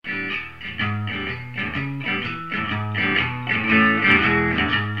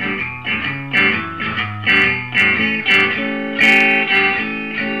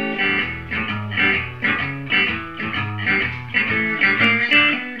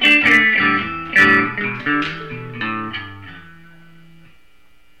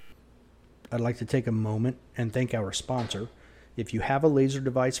I'd like to take a moment and thank our sponsor. If you have a laser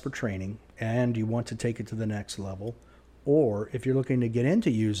device for training and you want to take it to the next level, or if you're looking to get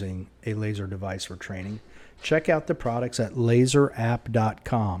into using a laser device for training, check out the products at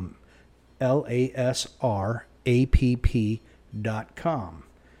laserapp.com. LASRAPP.com.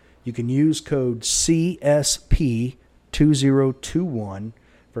 You can use code CSP2021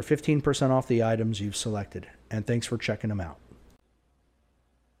 for 15% off the items you've selected. And thanks for checking them out.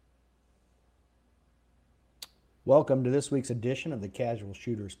 Welcome to this week's edition of the Casual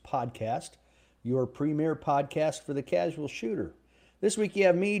Shooters Podcast, your premier podcast for the casual shooter. This week you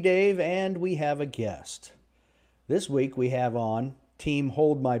have me, Dave, and we have a guest. This week we have on Team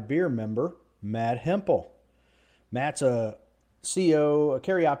Hold My Beer member, Matt Hemple. Matt's a CO, a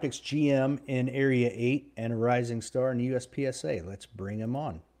Carry Optics GM in Area 8 and a rising star in the USPSA. Let's bring him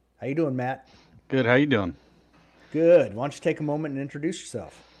on. How you doing, Matt? Good. How you doing? Good. Why don't you take a moment and introduce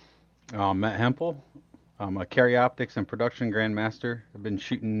yourself? Matt Hemple. I'm a Carry Optics and Production Grandmaster. I've been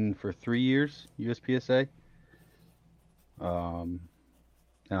shooting for 3 years, USPSA. And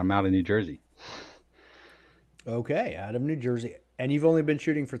I'm out of New Jersey. Okay, out of New Jersey. And you've only been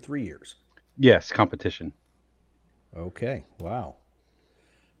shooting for 3 years? Yes, competition. Okay, wow.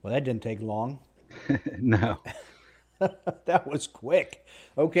 Well, that didn't take long. No. That was quick.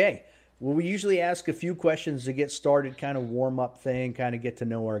 Okay. Well, we usually ask a few questions to get started, kind of warm up thing, kind of get to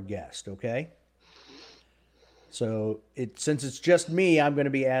know our guest, okay? So since it's just me, I'm going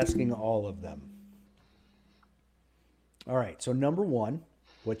to be asking all of them. All right. So number one,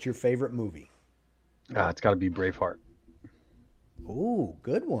 what's your favorite movie? It's got to be Braveheart. Ooh,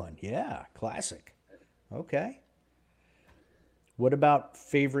 good one. Yeah, classic. Okay. What about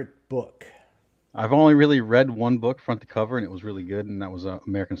favorite book? I've only really read one book front to cover, and it was really good, and that was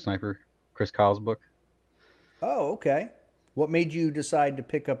American Sniper, Chris Kyle's book. Oh, okay. What made you decide to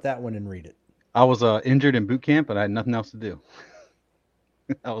pick up that one and read it? I was injured in boot camp, and I had nothing else to do.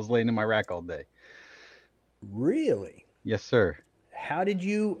 I was laying in my rack all day. Really? Yes, sir. How did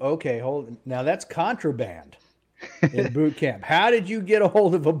you? Okay, hold. Now that's contraband in boot camp. How did you get a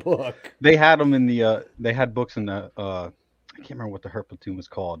hold of a book? They had them in the. They had books in the. I can't remember what the Herp platoon was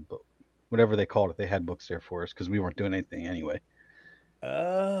called, but whatever they called it, they had books there for us because we weren't doing anything anyway.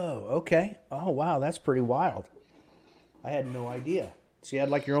 Oh, okay. Oh, wow, that's pretty wild. I had no idea. So you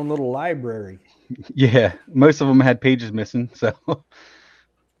had like your own little library. Yeah, most of them had pages missing, so. Well,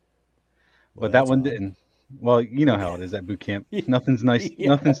 But that one odd. didn't. Well, you know how it is at boot camp. Nothing's nice. Yeah.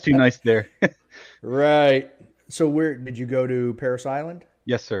 Nothing's too nice there. Right. So where did you go to Paris Island?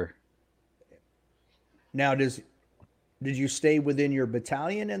 Yes, sir. Now, did you stay within your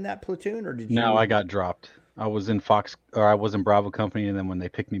battalion in that platoon, or did you? No, I got dropped. I was in Bravo Company, and then when they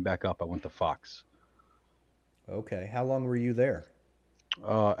picked me back up, I went to Fox. Okay. How long were you there?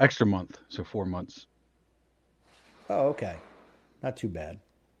 Extra month, so 4 months. Oh, okay. Not too bad.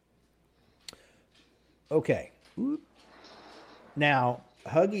 Okay. Now,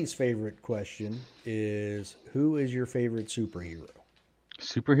 Huggy's favorite question is, who is your favorite superhero?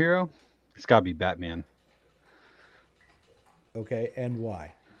 Superhero? It's got to be Batman. Okay, and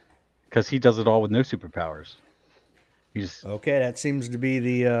why? Because he does it all with no superpowers. He's Okay, that seems to be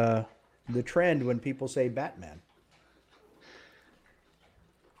the trend when people say Batman.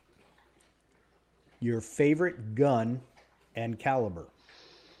 Your favorite gun and caliber?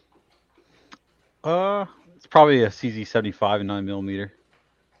 it's probably a CZ75 and 9mm.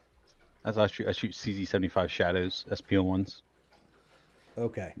 As I shoot CZ75 Shadows, SPO1s.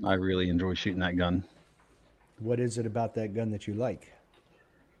 Okay. I really enjoy shooting that gun. What is it about that gun that you like?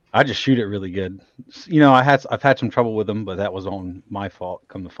 I just shoot it really good. I've had some trouble with them, but that was on my fault.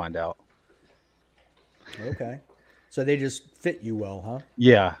 Come to find out. Okay. So they just fit you well, huh?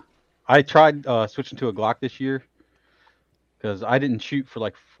 Yeah, I tried switching to a Glock this year because I didn't shoot for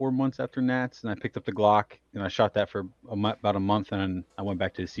like 4 months after Nats, and I picked up the Glock and I shot that for about a month, and then I went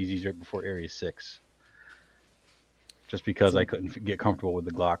back to the CZs right before Area 6, just because I couldn't get comfortable with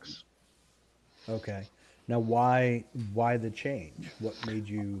the Glocks. Okay. Now, why the change? What made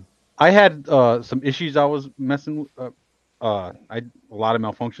you? I had some issues I was messing with. I had a lot of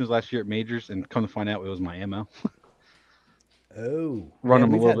malfunctions last year at majors, and come to find out it was my ammo. Oh, Run yeah,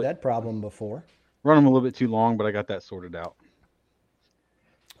 them a we've little had bit. that problem before. Run them a little bit too long, but I got that sorted out.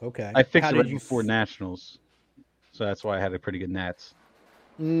 Okay. I fixed How it did right you? before nationals, so that's why I had a pretty good Nats.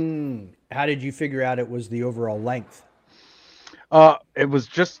 How did you figure out it was the overall length? It was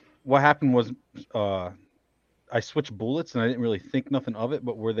just what happened was I switched bullets and I didn't really think nothing of it,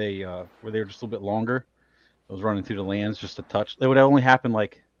 but where they were just a little bit longer, I was running through the lands just a touch. It would only happen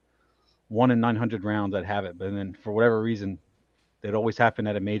like 1 in 900 rounds I'd have it, but then for whatever reason, it always happened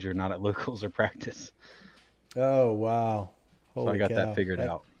at a major, not at locals or practice. Oh, wow. So I Holy got that cow. figured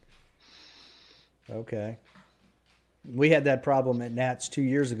out. Okay. We had that problem at Nats 2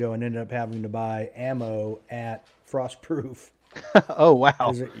 years ago and ended up having to buy ammo at Frostproof Oh wow.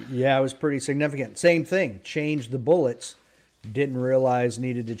 because, yeah, it was pretty significant. Same thing. Changed the bullets. Didn't realize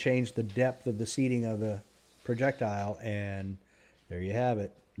needed to change the depth of the seating of the projectile, and there you have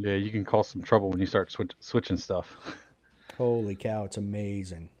it. Yeah, you can cause some trouble when you start switching stuff. Holy cow, it's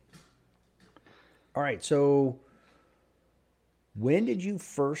amazing. All right, so when did you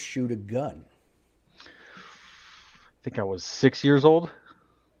first shoot a gun? I think I was 6 years old,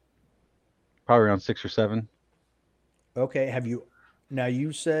 probably around 6 or 7. Okay, have you now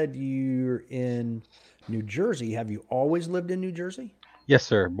you said you're in New Jersey. Have you always lived in New Jersey? Yes,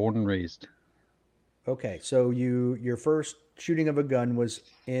 sir. Born and raised. Okay, so your first shooting of a gun was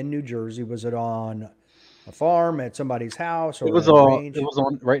in New Jersey. Was it on a farm, at somebody's house, It or was at a all. It range? was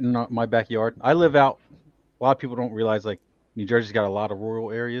on right in my backyard. I live out. A lot of people don't realize like New Jersey's got a lot of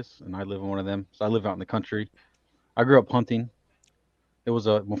rural areas, and I live in one of them. So I live out in the country. I grew up hunting. It was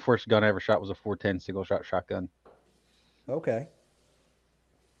my first gun I ever shot was a 410 single shot shotgun. Okay,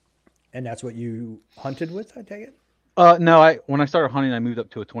 and that's what you hunted with, I take it? No, I when I started hunting, I moved up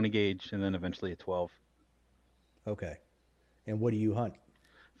to a 20 gauge, and then eventually a 12. Okay, and what do you hunt?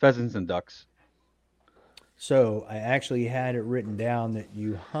 Pheasants and ducks. So I actually had it written down that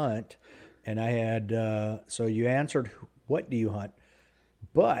you hunt, and I had so you answered what do you hunt,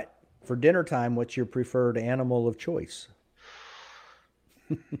 but for dinner time, what's your preferred animal of choice?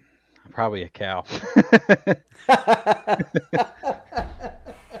 Probably a cow.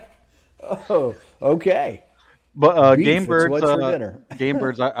 Oh, okay. But game Beef, it's birds, what's for dinner. game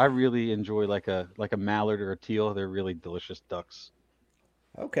birds, I really enjoy like a mallard or a teal. They're really delicious ducks.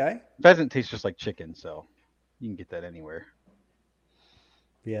 Okay. Pheasant tastes just like chicken, so you can get that anywhere.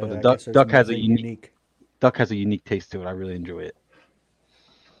 But the Yeah, I duck guess there's duck has a nothing unique unique. duck has a unique taste to it. I really enjoy it.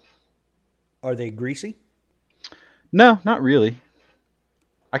 Are they greasy? No, not really.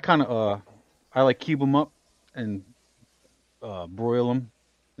 I kind of I like cube them up and broil them,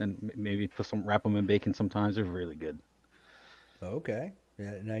 and maybe put some wrap them in bacon. Sometimes they're really good. Okay.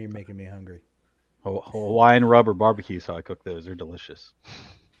 Yeah, now you're making me hungry. Hawaiian rub or barbecue, so I cook those. They're delicious.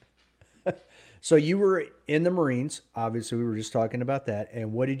 So you were in the Marines. Obviously, we were just talking about that.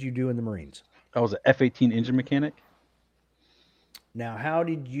 And what did you do in the Marines? I was an F-18 engine mechanic. Now, how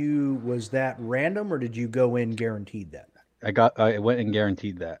did you, was that random or did you go in guaranteed that? I went and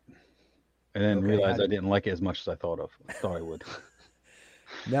guaranteed that, and then Okay. realized I didn't like it as much as thought I would.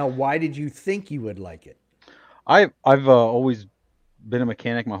 Now, why did you think you would like it? I've always been a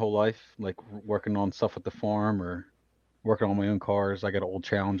mechanic my whole life, like working on stuff at the farm or working on my own cars. I got an old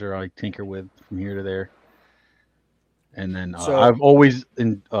Challenger I tinker with from here to there, and then So, I've always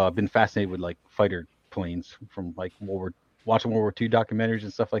been fascinated with like fighter planes from like watching World War II documentaries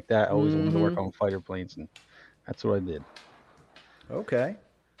and stuff like that. I always wanted to work mm-hmm. on fighter planes, and that's what I did. Okay.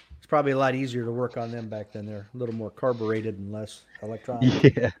 It's probably a lot easier to work on them back then. They're a little more carbureted and less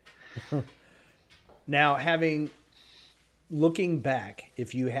electronic. Yeah. Now, looking back,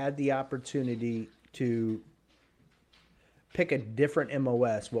 if you had the opportunity to pick a different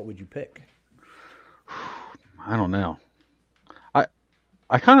MOS, what would you pick? I don't know. I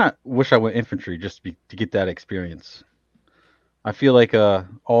I kind of wish I went infantry just to get that experience. I feel like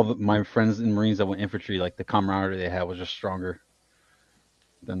my friends in Marines that went infantry, like the camaraderie they had was just stronger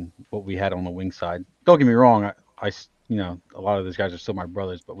than what we had on the wing side. Don't get me wrong, a lot of those guys are still my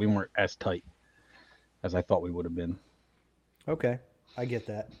brothers, but we weren't as tight as I thought we would have been. Okay, I get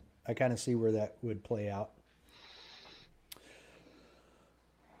that. I kind of see where that would play out.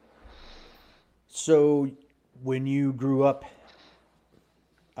 So, when you grew up,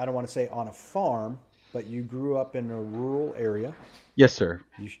 I don't want to say on a farm, but you grew up in a rural area. Yes, sir.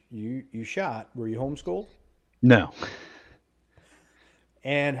 You shot. Were you homeschooled? No,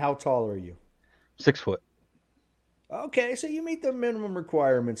 And how tall are you? 6 foot. Okay, so you meet the minimum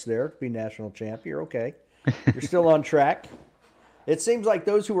requirements there to be national champ. You're okay. You're still on track. It seems like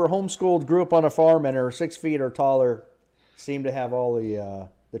those who were homeschooled, grew up on a farm, and are 6 feet or taller, seem to have all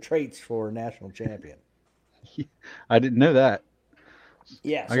the traits for a national champion. I didn't know that.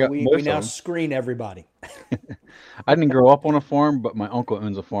 Yeah, I so got we most of now them. screen everybody. I didn't grow up on a farm, but my uncle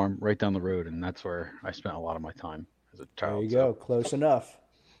owns a farm right down the road, and that's where I spent a lot of my time as a There child. you So go, close enough.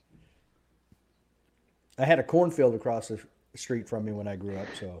 I had a cornfield across the street from me when I grew up,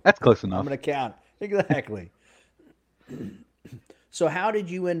 so that's close I'm enough. going to count. Exactly. So, how did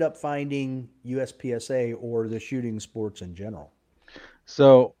you end up finding USPSA or the shooting sports in general?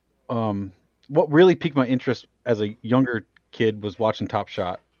 So, what really piqued my interest as a younger kid was watching Top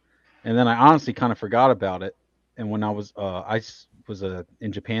Shot, and then I honestly kind of forgot about it. And when was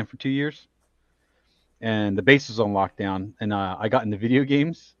in Japan for 2 years, and the base was on lockdown, and I got into video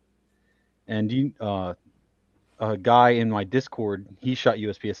games, and a guy in my Discord, he shot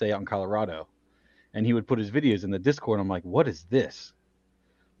USPSA out in Colorado, and he would put his videos in the Discord. And I'm like, what is this?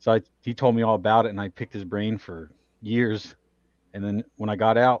 So he told me all about it, and I picked his brain for years. And then when I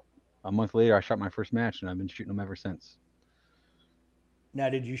got out a month later, I shot my first match, and I've been shooting them ever since. Now,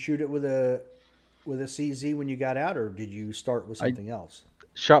 did you shoot it with a CZ when you got out, or did you start with I something else?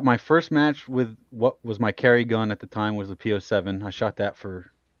 shot my first match with what was my carry gun at the time, was a PO7. I shot that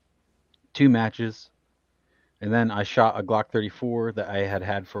for 2 matches, and then I shot a Glock 34 that I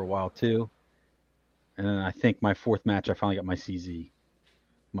had for a while too. And then I think my fourth match, I finally got my CZ,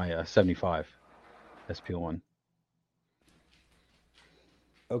 my 75 SP1.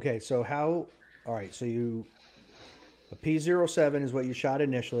 Okay, so how? All right, so a P07 is what you shot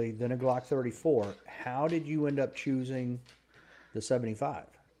initially, then a Glock 34. How did you end up choosing the 75?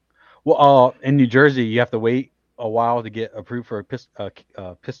 Well, in New Jersey, you have to wait a while to get approved for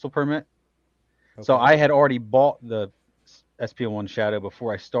a pistol permit. So Okay. I had already bought the SP1 Shadow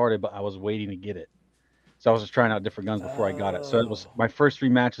before I started, but I was waiting to get it. So I was just trying out different guns before I got it. So it was Oh. my first 3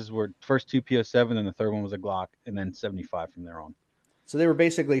 matches were first 2 PO7, and the third one was a Glock, and then 75 from there on. So they were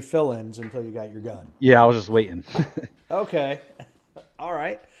basically fill-ins until you got your gun. Yeah, I was just waiting. Okay. All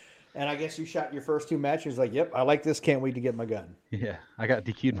right. And I guess you shot your first two matches like, yep, I like this. Can't wait to get my gun. Yeah, I got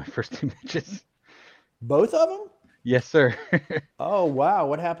DQ'd my first 2 matches. Both of them? Yes, sir. Oh, wow.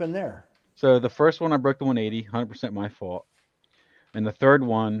 What happened there? So the first one I broke the 180, 100% my fault. And the third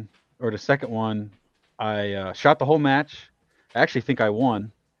one, or the second one, I shot the whole match. I actually think I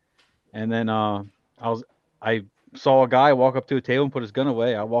won. And then I saw a guy walk up to a table and put his gun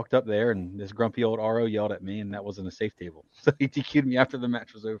away. I walked up there, and this grumpy old RO yelled at me, and that wasn't a safe table. So he DQ'd me after the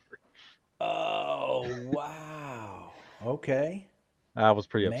match was over. Oh, wow. Okay. I was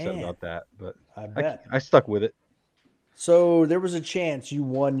pretty upset Man, about that, but I I, bet. I stuck with it. So there was a chance you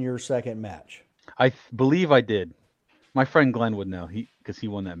won your second match. Believe I did. My friend Glenn would know, because he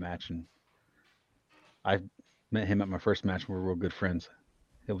won that match, and I met him at my first match. And we're real good friends.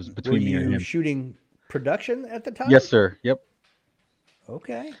 It was Were between me and you him. shooting production at the Yes, time? sir. Yep.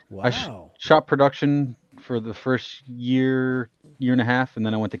 Okay. I Wow. shot production for the first year and a half, and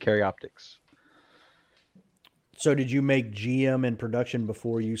then I went to carry optics. So did you make GM in production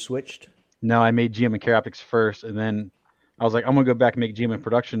before you switched? No, I made GM and carry optics first, and then I was like, I'm gonna go back and make GM in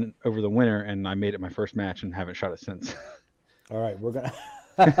production over the winter, and I made it my first match and haven't shot it since. All right, we're gonna.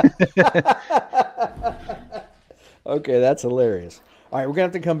 Okay, that's hilarious. All right, we're gonna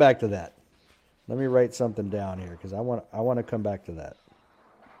have to come back to that. Let me write something down here because I want to come back to that.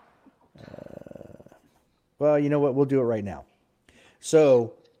 Well, you know what? We'll do it right now.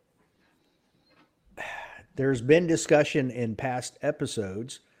 So there's been discussion in past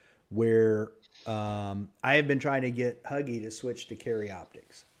episodes where I have been trying to get Huggy to switch to carry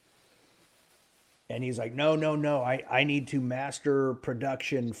optics. And he's like, no, no, no. I need to master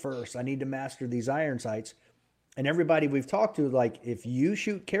production first. I need to master these iron sights. And everybody we've talked to, like, if you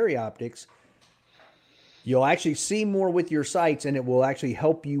shoot carry optics, you'll actually see more with your sights and it will actually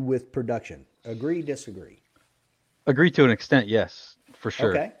help you with production. Agree, disagree? Agree to an extent, yes, for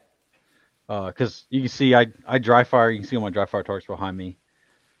sure. Okay. Because you can see I dry fire. You can see all my dry fire targets behind me.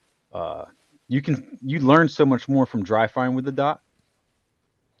 You learn so much more from dry firing with the dot,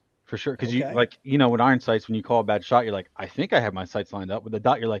 for sure. Because Okay. with iron sights, when you call a bad shot, you're like, I think I have my sights lined up. With the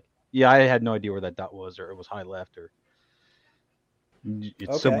dot, you're like, yeah, I had no idea where that dot was, or it was high left, or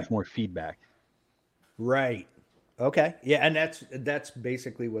it's so Okay. much more feedback. Right. Okay. Yeah, and that's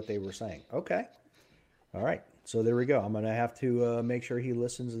basically what they were saying. Okay. All right. So there we go. I'm gonna have to make sure he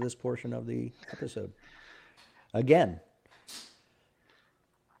listens to this portion of the episode again.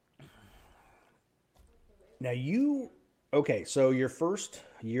 Now okay? So your first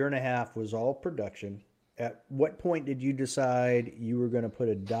year and a half was all production. At what point did you decide you were going to put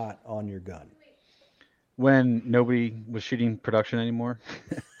a dot on your gun? When nobody was shooting production anymore,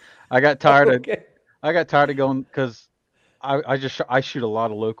 I got tired of Okay. I got tired of going, because I shoot a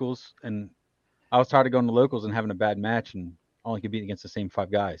lot of locals, and I was tired of going to locals and having a bad match and only competing against the same 5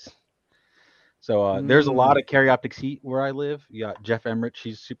 guys. So there's a lot Mm, of carry optics heat where I live. You got Jeff Emmerich,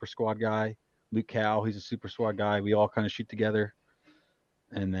 he's a super squad guy. Luke Cal, he's a super squad guy. We all kind of shoot together.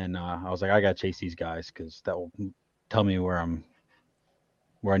 And then I was like, I gotta chase these guys, because that will tell me where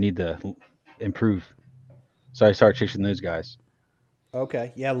I need to improve. So I started chasing those guys.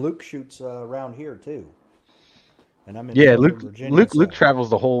 okay. Yeah, Luke shoots around here too, and I'm in Yeah, Northern Virginia, Luke so travels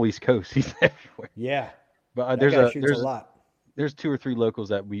the whole East Coast. He's everywhere. yeah, But that guy shoots a there's lot. there's 2 or 3 locals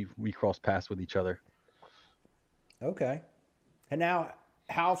that we cross paths with each other. Okay. And now,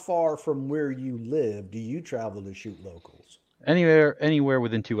 how far from where you live do you travel to shoot locals? Anywhere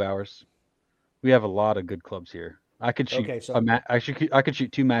within 2 hours. We have a lot of good clubs here. I could shoot Okay, a so match. I could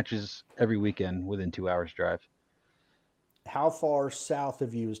shoot 2 matches every weekend within 2 hours drive. how far south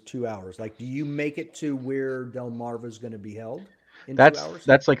of you is 2 hours? Like, do you make it to where Delmarva is going to be held in two That's hours?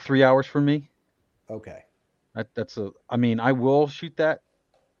 that's like 3 hours for me. Okay. That's a. I mean, I will shoot that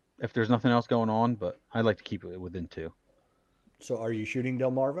if there's nothing else going on, but I like to keep it within 2. So, are you shooting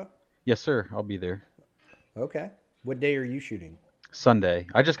Delmarva? Yes, sir. I'll be there Okay. What day are you shooting? Sunday.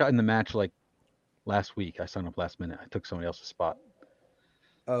 I just got in the match like last week. I signed up last minute. I took somebody else's spot.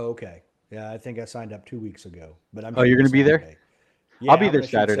 Oh, okay. Yeah, I think I signed up 2 weeks ago, but I'm Oh, you're shooting gonna be there? Saturday. I'll Yeah, be I'm there going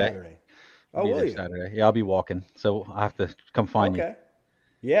to shoot Saturday. Saturday. I'll Oh, be will there you? Saturday. Yeah, I'll be walking, so I have to come find you. Okay.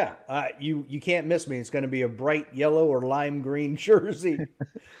 Yeah, you can't miss me. It's going to be a bright yellow or lime green jersey.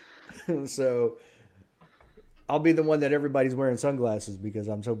 So I'll be the one that everybody's wearing sunglasses because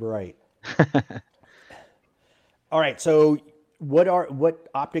I'm so bright. All right. So what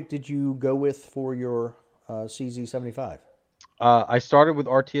optic did you go with for your CZ75? I started with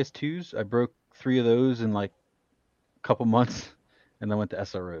RTS2s. I broke 3 of those in like a couple months, and then went to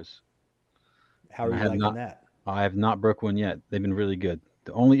SROs. How And are you liking that? I have not broke one yet. They've been really good.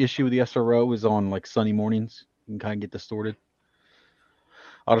 The only issue with the SRO is on like sunny mornings. You can kind of get distorted.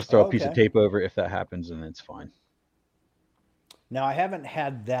 I'll just throw a Oh, piece of okay. tape over it if that happens, and it's fine. Now I haven't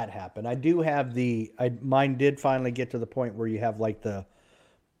had that happen. I do have mine did finally get to the point where you have like the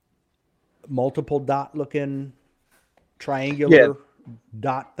multiple dot looking Yeah, triangular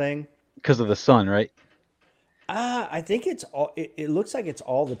dot thing. because of the sun, right? I think it's all. It looks like it's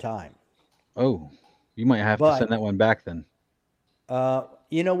all the time. Oh, you might have to send But that one back then.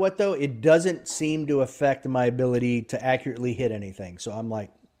 you know what though? It doesn't seem to affect my ability to accurately hit anything. So I'm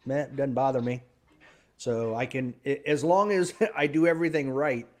like, man, it doesn't bother me. So as long as I do everything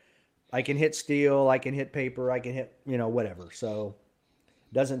right, I can hit steel, I can hit paper, I can hit whatever. So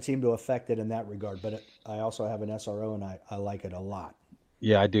it doesn't seem to affect it in that regard. But I also have an SRO and I like it a lot.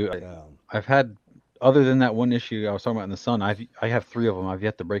 Yeah, I do. Um, I've had, other than that one issue I was talking about in the sun. I have 3 of them. I've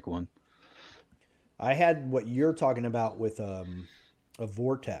yet to break one. I had what you're talking about with a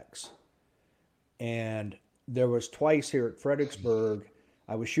vortex, and there was twice here at Fredericksburg.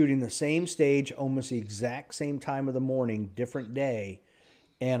 I was shooting the same stage, almost the exact same time of the morning, different day,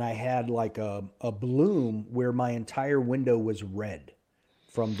 and I had like a bloom where my entire window was red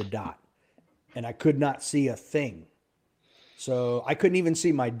from the dot, and I could not see a thing. So I couldn't even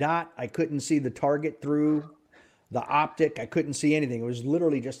see my dot. I couldn't see the target through the optic. I couldn't see anything. It was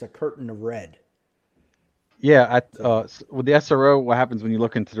literally just a curtain of red. Yeah, So, with the SRO, what happens when you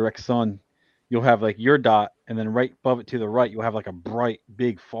look into direct sun, you'll have like your dot, and then right above it to the right, you'll have like a bright,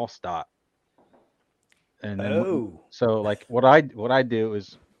 big false dot. And then oh, so like what I do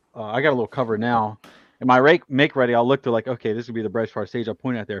is I got a little cover now, and my make ready. I'll look to like, okay, this would be the brightest part of stage. I'll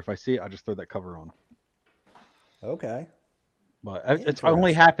point it out there. If I see it, I'll just throw that cover on. okay. But it's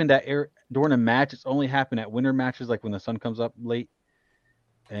only Interesting. happened during a match. It's only happened at winter matches, like when the sun comes up late.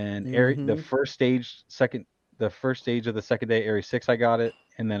 And the Mm-hmm. first stage of the second day, Area 6, I got it,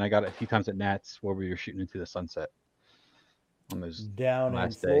 and then I got it a few times at Nats where we were shooting into the sunset on those Down in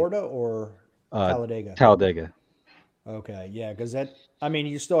last day. Florida or Uh, Talladega? Talladega. Okay, yeah, because I mean,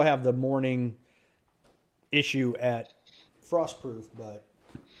 you still have the morning issue at Frostproof, but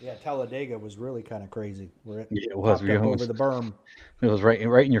yeah, Talladega was really kind of crazy where it Yeah, it was. popped We up over almost the berm. it was right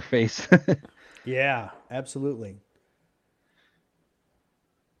in your face. Yeah, absolutely.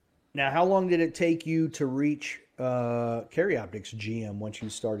 Now, how long did it take you to reach Carry Optics GM once you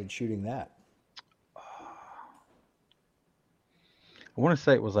started shooting that? I want to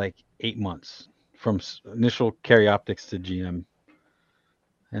say it was like 8 months from initial carry optics to GM,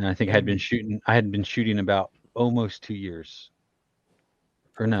 and I think And I had been shooting about almost 2 years.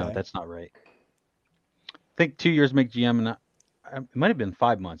 Or no, okay, that's not right. I think 2 years make GM, and it might have been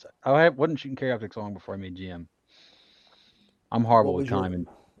 5 months. Wasn't shooting carry optics long before I made GM. I'm horrible what with was your? time, and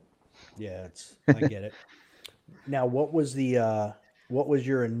Yeah, it's I get it. Now, what was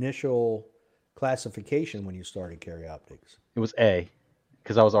your initial classification when you started Carry Optics? it was A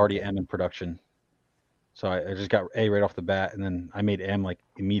because I was already Okay, M in production. So I just got A right off the bat, and then I made M like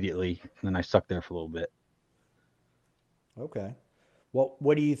immediately, and then I stuck there for a little bit. okay.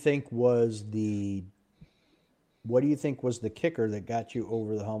 What do you think was the what do you think was the kicker that got you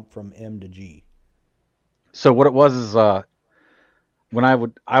over the hump from M to G? So what it was is when I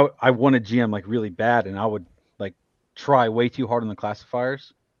wanted GM like really bad, and I would like try way too hard on the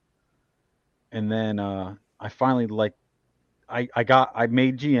classifiers, and then I finally like I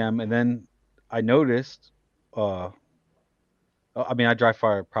made GM, and then I noticed. Uh, I mean, I dry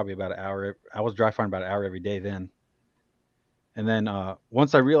fire probably about an hour. I was dry firing about an hour every day then. And then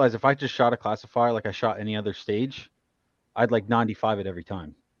once I realized if I just shot a classifier like I shot any other stage, I'd like 95 it every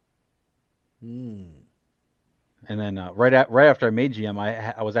time. Hmm. And then right after I made GM,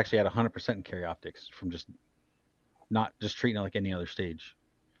 I was actually at 100% in carry optics from just not just treating it like any other stage.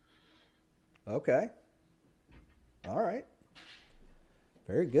 Okay. All right.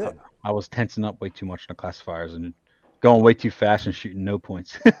 Very I, good. I was tensing up way too much in the classifiers and going way too fast and shooting no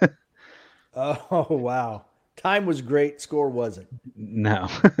points. Oh, wow. Time was great. Score wasn't. No,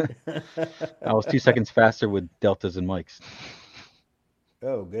 I was 2 seconds faster with deltas and mics.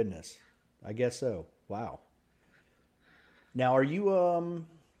 Oh, goodness. I guess so. Wow. Now, are you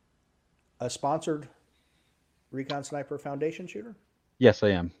a sponsored Recon Sniper Foundation shooter? Yes, I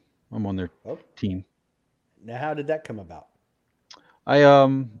am. I'm on their Oh, team. now how did that come about? I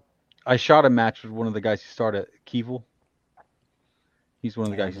um I shot a match with one of the guys who started Kevil. He's one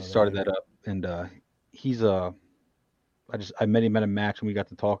of the I don't guys who know the started name. that up, and he's I met him at a match and we got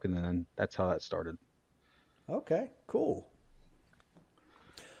to talking, and then that's how that started. Okay, cool.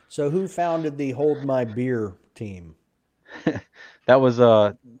 So, who founded the Hold My Beer team? That was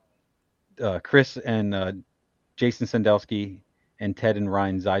Chris and Jason Sandelsky and Ted and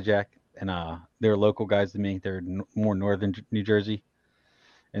Ryan Zijak, and they're local guys to me. They're more northern New Jersey,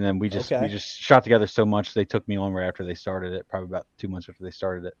 and then we Okay. just shot together so much they took me on right after they started it, probably about 2 months after they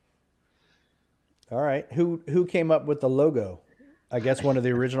started it. All right. Who came up with the logo? I guess one of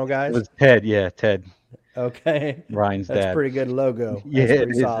the original It guys. was Ted, yeah, Ted, Okay. Ryan's That's dad. pretty good logo. Yeah, That's it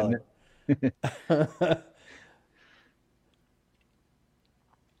pretty is, solid. isn't it?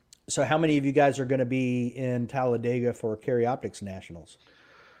 So, how many of you guys are going to be in Talladega for Carry Optics Nationals?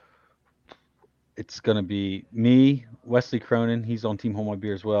 It's gonna be me, Wesley Cronin. He's on Team Hold My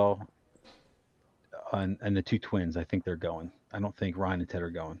Beer as well, and the two twins. I think they're going. I don't think Ryan and Ted are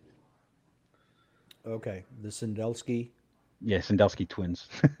going. Okay. The Sandelsky. Yeah, Sandelsky twins.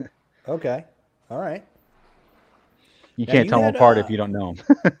 Okay. All right. You Now, can't you tell them had, apart if you don't know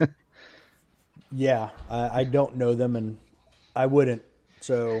them. yeah, I don't know them and I wouldn't.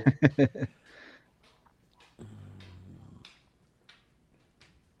 So,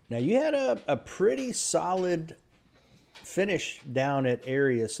 now you had a pretty solid finish down at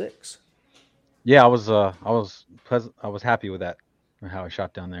Area 6. Yeah, I was pleasant. I was happy with that, or how I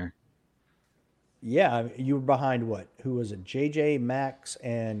shot down there. Yeah, you were behind what? Who was it? JJ, Max,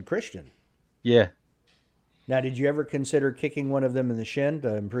 and Christian. Yeah, Now, did you ever consider kicking one of them in the shin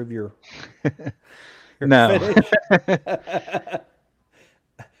to improve your no, finish?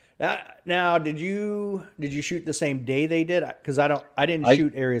 Now, did you shoot the same day they did? Because I didn't I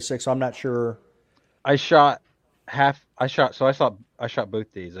shoot Area 6, so I'm not sure. I shot half. I shot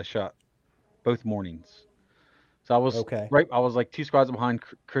both days. I shot both mornings. So I was Okay, right. I was like 2 squads behind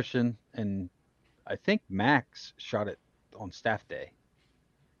Christian, and I think Max shot it on staff day.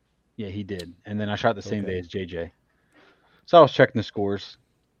 Yeah, he did. And then I shot the same day okay, as JJ. So I was checking the scores.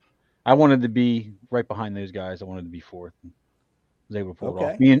 I wanted to be right behind those guys. I wanted to be fourth. Was able to pull it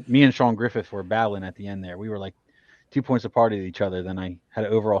off. okay. Me and Sean Griffith were battling at the end there. We were like 2 points apart of each other. Then I had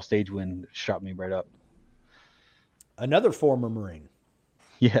an overall stage win that shot me right up. Another former Marine.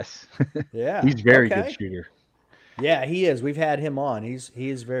 Yes. Yeah. He's a very good Okay. shooter. Yeah, he is. We've had him on. He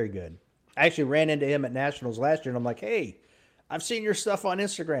is very good. I actually ran into him at Nationals last year, and I'm like, "Hey, I've seen your stuff on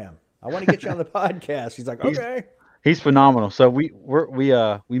Instagram. I want to get you on the podcast." He's like, He's "Okay." he's phenomenal. So we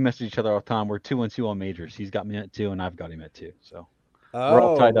message each other all the time. We're 2-2 on majors. He's got me at two and I've got him at two. So we're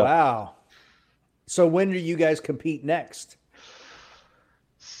all Oh, tied up. wow. So when do you guys compete next?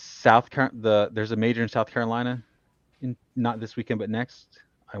 There's a major in South Carolina, in not this weekend but next.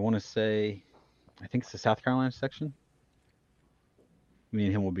 I want to say, I think it's the South Carolina section. Me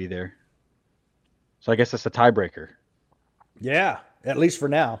and him will be there. So I guess that's a tiebreaker. Yeah, at least for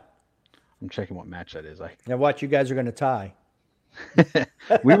now. I'm checking what match that is. I Now, watch, you guys are going to tie.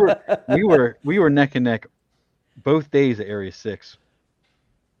 we were we were neck and neck both days at Area 6.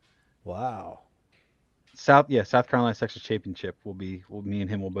 Wow. South Carolina section championship will me and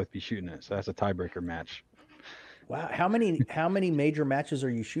him will both be shooting it. So that's a tiebreaker match. Wow. How many major matches are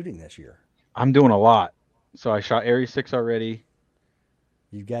you shooting this year? I'm doing a lot. So I shot Area 6 already.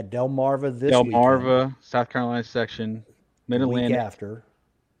 You've got Delmarva this weekend, Delmarva, South Carolina section, the Mid week Atlantic, after.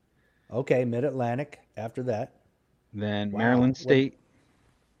 Okay, Mid Atlantic after that. then Wow. Maryland What? State,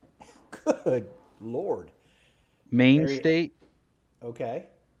 Good Lord. Maine Area. State, Okay.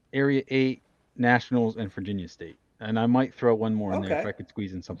 Area 8, Nationals, and Virginia State. And I might throw one more in there if Okay. I could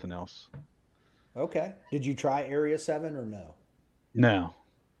squeeze in something else. Okay. Did you try Area 7 or no? No,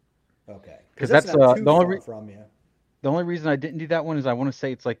 Okay, because because that's that's not too far from you. the only reason I didn't do that one is I want to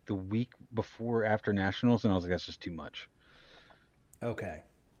say it's like the week before after nationals, and I was like, that's just too much. Okay,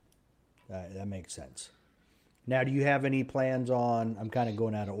 that makes sense. Now, do you have any plans on? I'm kind of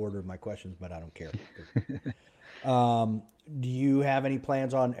going out of order of my questions, but I don't care. Do you have any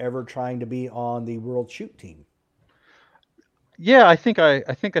plans on ever trying to be on the World Shoot Team? Yeah, I think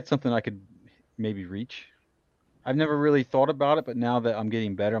that's something I could maybe reach. I've never really thought about it, but now that I'm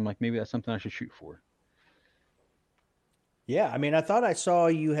getting better, I'm like maybe that's something I should shoot for. Yeah, I mean, I thought I saw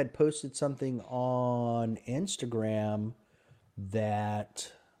you had posted something on Instagram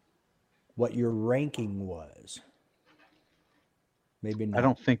that what your ranking was. Maybe I not.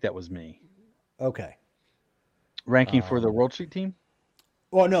 don't think that was me. Okay. Ranking for the World Shoot team?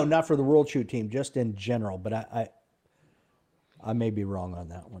 Well, no, not for the World Shoot Team, just in general, but I may be wrong on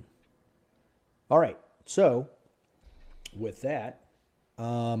that one. All right. So, with that,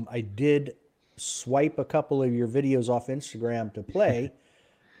 I did swipe a couple of your videos off Instagram to play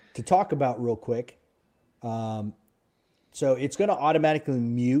to talk about real quick. So it's going to automatically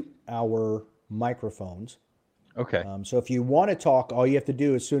mute our microphones. Okay. So if you want to talk, all you have to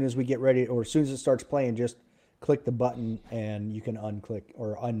do as soon as we get ready or as soon as it starts playing, just click the button and you can unclick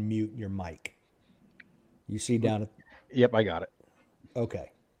or unmute your mic. You see down at, Yep, I got it.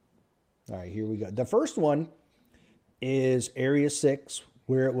 okay. All right, here we go. The first one is Area 6,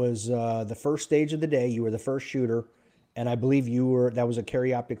 where it was the first stage of the day. You were the first shooter, and I believe that was a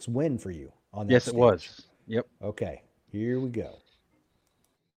Carry Optics win for you on that Yes, it stage. was. Yep. Okay, here we go.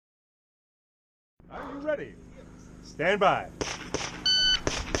 Are you ready? Stand by.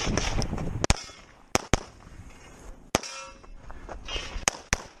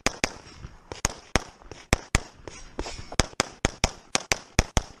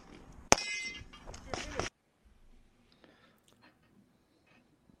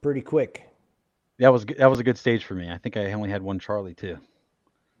 Pretty quick. That was a good stage for me. I think I only had one Charlie too.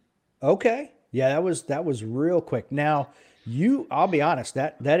 Okay. Yeah, that was real quick. Now, I'll be honest,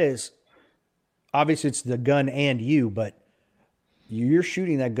 that is obviously it's the gun and you, but you're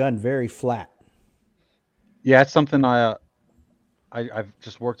shooting that gun very flat. Yeah, it's something I've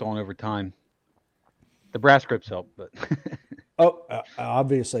just worked on over time. The brass grips help, but Oh,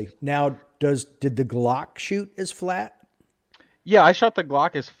 obviously. Now, did the Glock shoot as flat? yeah, I shot the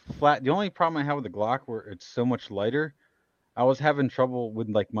Glock as flat. The only problem I have with the Glock where it's so much lighter, I was having trouble with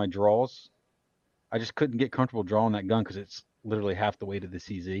like my draws. I just couldn't get comfortable drawing that gun because it's literally half the weight of the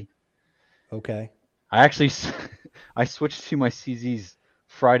CZ. Okay. I actually I switched to my CZs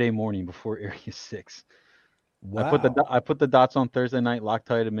Friday morning before Area 6. Wow. I put the dots on Thursday night,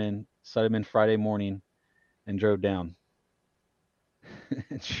 Loctite them in, set them in Friday morning, and drove down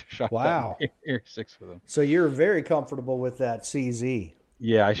and shot that Wow. Area 6 with them. So you're very comfortable with that CZ.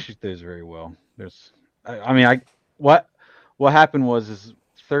 Yeah, I shoot those very well. I mean, what what happened was is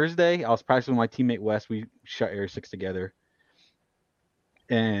Thursday I was practicing with my teammate Wes. We shot Area 6 together,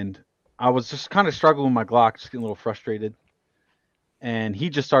 and I was just kind of struggling with my Glock, just getting a little frustrated. And he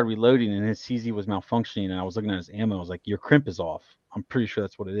just started reloading, and his CZ was malfunctioning. And I was looking at his ammo. I was like, "Your crimp is off." I'm pretty sure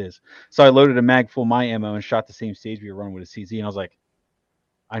that's what it is. So I loaded a mag full of my ammo and shot the same stage we were running with a CZ. And I was like,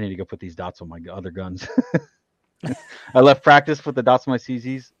 "I need to go put these dots on my other guns." I left practice, put the dots on my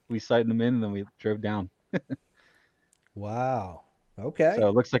CZs. We sighted them in, and then we drove down. Wow. So Okay.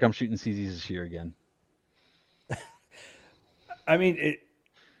 it looks like I'm shooting CZs this year again. I mean,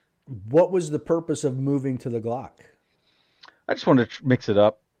 what was the purpose of moving to the Glock? I just wanted to mix it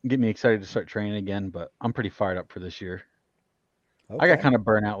up, get me excited to start training again. But I'm pretty fired up for this year. I got Okay. kind of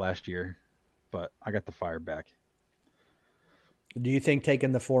burnt out last year, but I got the fire back. Do you think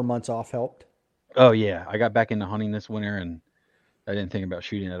taking the 4 months off helped? Oh yeah, I got back into hunting this winter, and I didn't think about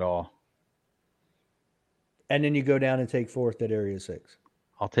shooting at all. And then you go down and take fourth at Area 6.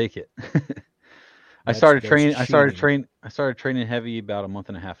 I'll take it. That's cheating. I started training heavy about a month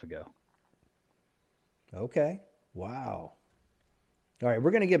and a half ago. Okay. Wow. All right,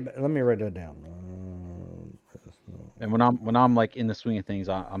 we're gonna get. Let me write that down. And when I'm like in the swing of things,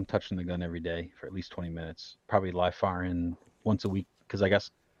 I'm touching the gun every day for at least 20 minutes. Probably live firing once a week because I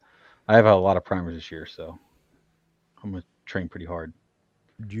guess I have a lot of primers this year, so I'm gonna train pretty hard.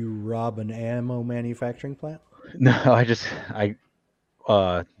 Do you rob an ammo manufacturing plant? No, I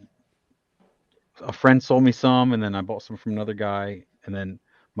uh a friend sold me some, and then I bought some from another guy, and then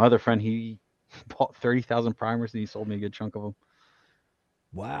my other friend he bought 30,000 primers and he sold me a good chunk of them.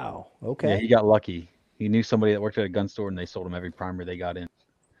 Wow. Yeah, Okay. he got lucky. He knew somebody that worked at a gun store, and they sold him every primer they got in.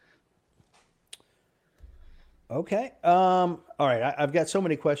 Okay. All right. I've got so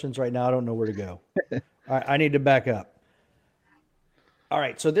many questions right now. I don't know where to go. All right. I need to back up. All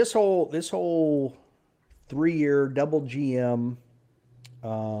right. So this whole 3 year double GM,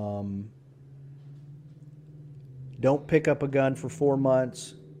 um, don't pick up a gun for 4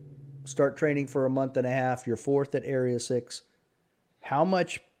 months, start training for a month and a half. You're fourth at Area 6. How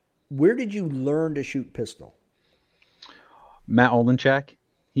much? Where did you learn to shoot pistol? Matt Olenchak,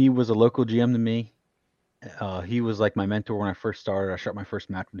 he was a local GM to me. He was like my mentor when I first started. I shot my first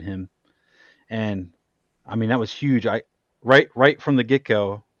match with him, and I mean that was huge. Right from the get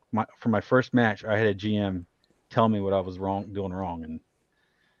go, for my first match, I had a GM tell me what I was doing wrong, and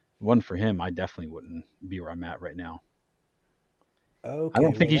if it wasn't for him, I definitely wouldn't be where I'm at right now. I Okay.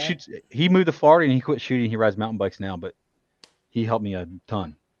 don't think Well, he that. shoots. He moved to Florida and he quit shooting. He rides mountain bikes now, but he helped me a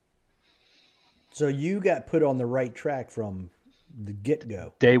ton. So you got put on the right track from the get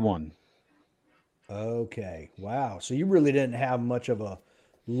go. Day one. Okay. Wow. So you really didn't have much of a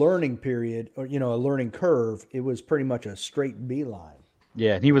learning period or, a learning curve. It was pretty much a straight beeline.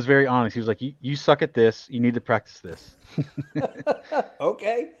 Yeah, and he was very honest. He was like, you suck at this. You need to practice this.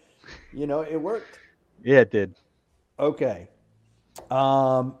 Okay. It worked. Yeah, it did. Okay.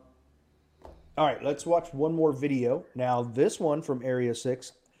 Um, all right. Let's watch one more video. Now, this one from Area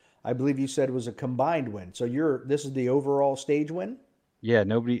 6, I believe you said was a combined win. So this is the overall stage win? Yeah,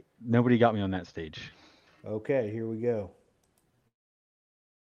 nobody got me on that stage. Okay. Here we go.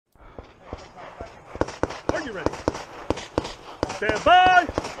 Are you ready? Stand by!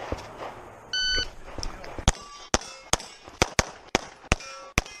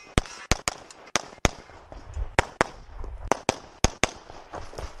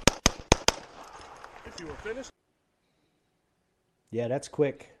 If you were finished. Yeah, that's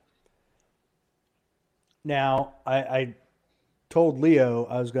quick. Now, I told Leo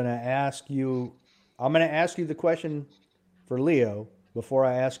I was going to ask you, I'm going to ask you the question for Leo before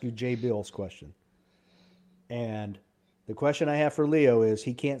I ask you Jay Bill's question. And the question I have for Leo is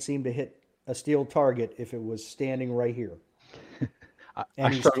he can't seem to hit a steel target if it was standing right here. I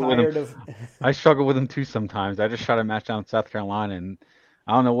And he's struggle with him. tired of. I struggle with him too sometimes. I just shot a match down in South Carolina, and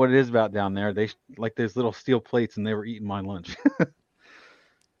I don't know what it is about down there. They like those little steel plates, and they were eating my lunch.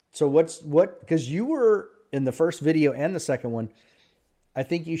 So because you were in the first video and the second one, I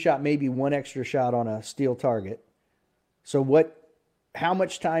think you shot maybe one extra shot on a steel target. So how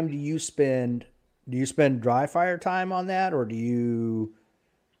much time do you spend? Do you spend dry fire time on that, or do you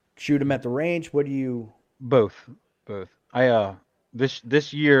shoot them at the range? What do you? both, both.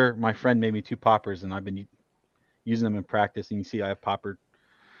 This year, my friend made me two poppers, and I've been using them in practice. And you see, I have popper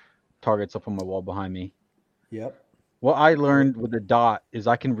targets up on my wall behind me. Yep. What I learned with the dot is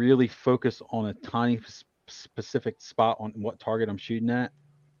I can really focus on a tiny specific spot on what target I'm shooting at,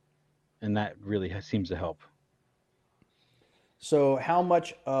 and that really seems to help. So how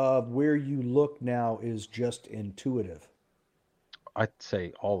much of where you look now is just intuitive? I'd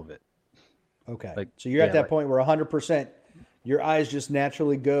say all of it. Okay. Like, So you're at yeah, that point where 100% your eyes just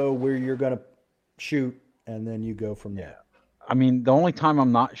naturally go where you're going to shoot and then you go from there. I mean, the only time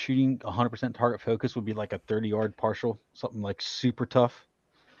I'm not shooting 100% target focus would be like a 30-yard partial, something like super tough,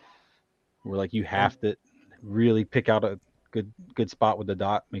 where like you And have to really pick out a good spot with the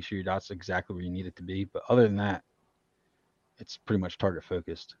dot, make sure your dot's exactly where you need it to be. But other than that, it's pretty much target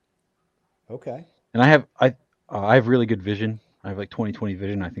focused. okay, And I have really good vision. I have like 20/20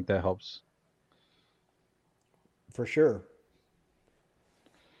 vision. I think that helps. for sure.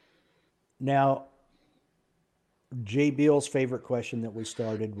 Now, Jay Beal's favorite question that we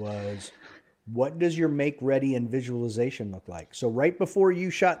started was, what does your make ready and visualization look like? So right before you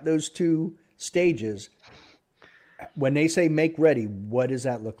shot those two stages, when they say make ready, what does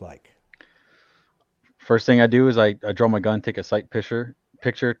that look like? First thing I do is I draw my gun, take a sight picture,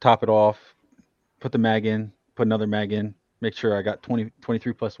 top it off, put the mag in, put another mag in, make sure I got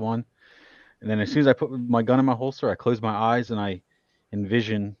 23 plus one. And then as soon as I put my gun in my holster, I close my eyes and I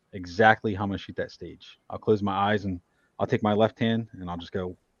envision exactly how I'm going to shoot that stage. I'll close my eyes and I'll take my left hand and I'll just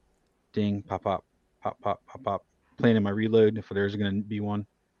go ding, pop, pop, pop, pop, pop, pop, planning my reload if there's going to be one.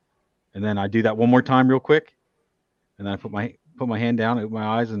 And then I do that one more time real quick. And then I put my hand down, open my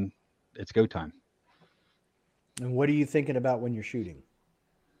eyes, and it's go time. And what are you thinking about when you're shooting?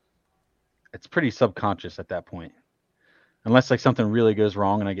 It's pretty subconscious at that point. Unless like something really goes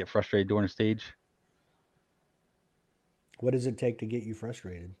wrong and I get frustrated during a stage. What does it take to get you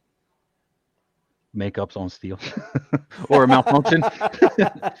frustrated? Makeups on steel or a malfunction.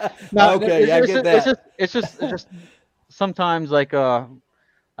 No, Okay, I get that. it's just sometimes like I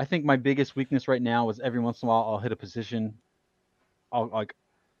think my biggest weakness right now is every once in a while I'll hit a position. I'll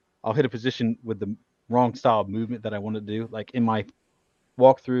I'll hit a position with the wrong style of movement that I want to do. Like in my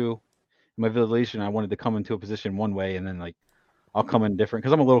walkthrough, my visualization, I wanted to come into a position one way, and then like I'll come in different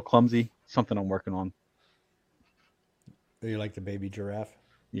because I'm a little clumsy. Something I'm working on. You like the baby giraffe?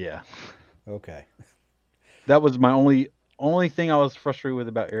 Yeah, Okay. that was my only thing I was frustrated with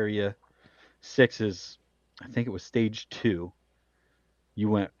about Area 6 is I think it was stage 2. You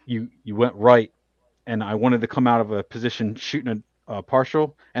went right, and I wanted to come out of a position shooting a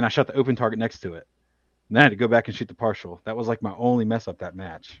partial, and I shot the open target next to it. And then I had to go back and shoot the partial. That was like my only mess up that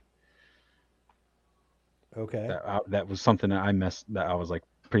match. Okay. That was something that I messed that I was like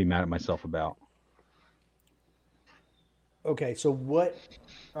pretty mad at myself about. Okay. So what?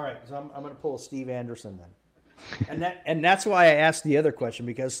 All right. So I'm going to pull a Steve Anderson then, and that's why I asked the other question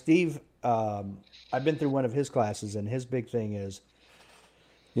because Steve, I've been through one of his classes, and his big thing is,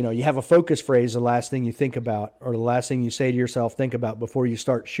 you have a focus phrase, the last thing you think about, or the last thing you say to yourself, think about before you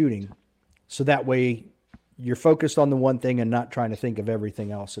start shooting, so that way you're focused on the one thing and not trying to think of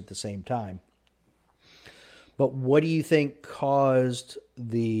everything else at the same time. But what do you think caused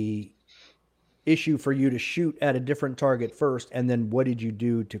the issue for you to shoot at a different target first, and then what did you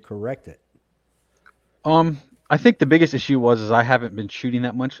do to correct it? Um, I think the biggest issue was is I haven't been shooting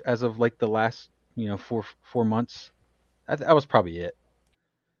that much as of like the last 4 months. That was probably it.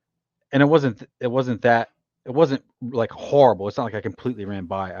 And it wasn't like horrible. It's not like I completely ran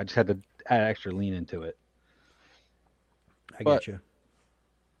by. I just had to add extra lean into it. I But get you.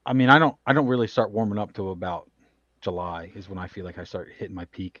 I mean, I don't really start warming up till about July is when I feel like I start hitting my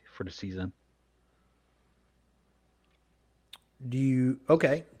peak for the season. Do you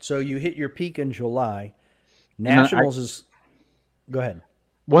okay? So you hit your peak in July. And then Nationals is go ahead.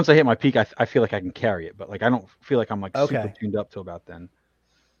 once I hit my peak, I feel like I can carry it, but like I don't feel like I'm like super Okay. tuned up till about then.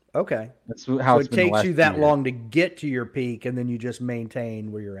 Okay. That's how So it's it been the takes last you few that years. long to get to your peak, and then you just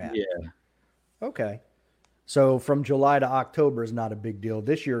maintain where you're at. Yeah, Okay. So from July to October is not a big deal.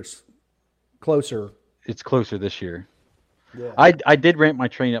 This year's closer. it's closer this year. Yeah. I did ramp my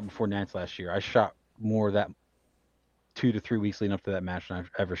training up before Nats last year. I shot more that 2 to 3 weeks leading up to that match than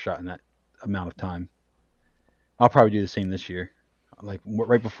I've ever shot in that amount of time. I'll probably do the same this year. Like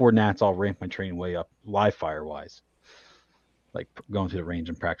right before Nats, I'll ramp my training way up, live fire wise, like going to the range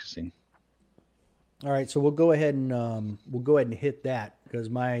and practicing. All right. So we'll go ahead and hit that because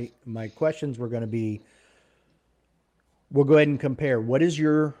my questions were going to be. We'll go ahead and compare. What does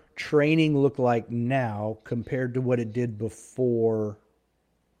your training look like now compared to what it did before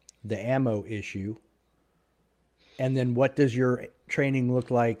the ammo issue? And then what does your training look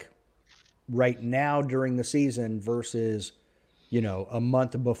like right now during the season versus, a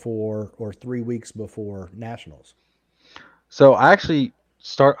month before or 3 weeks before nationals? So I actually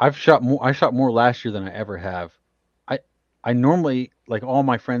start. I've shot more. I shot more last year than I ever have. I I normally like all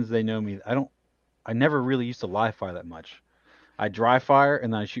my friends. They know me. I don't. I never really used to live fire that much. I dry fire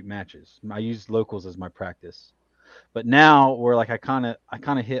and then I shoot matches. I use locals as my practice. But now where like I kind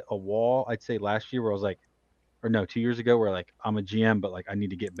of hit a wall. I'd say last year where I was like, or no, 2 years ago where like I'm a GM, but like I need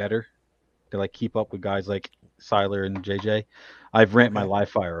to get better to like keep up with guys like Siler and JJ. I've ramped my Okay. live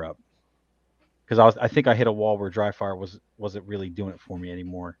fire up because I think I hit a wall where dry fire wasn't really doing it for me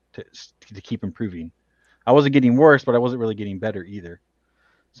anymore to keep improving. I wasn't getting worse, but I wasn't really getting better either.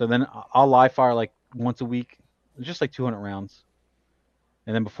 So then I'll live fire like once a week, just like 200 rounds,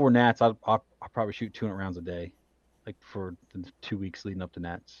 and then before Nats, I'll probably shoot 200 rounds a day, like for the 2 weeks leading up to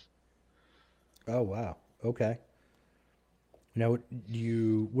Nats. Oh wow. Okay. Now,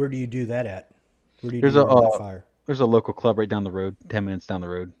 where do you do that at? Where do you do There's a your live fire? there's a local club right down the road, 10 minutes down the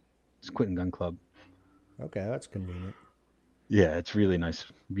road. It's Quentin Gun Club. Okay, that's convenient. Yeah, it's really nice,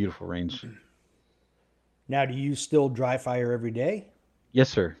 beautiful range. Now, do you still dry fire every day? Yes,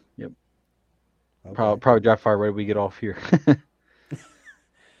 sir. Yep. Probably Okay. probably dry fire right when we get off here.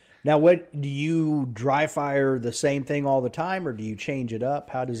 Now, what do you dry fire the same thing all the time, or do you change it up?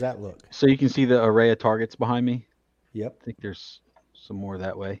 How does that look? So you can see the array of targets behind me. Yep. I think there's some more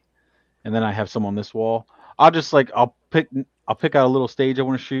that way, and then I have some on this wall. I'll just like I'll pick out a little stage I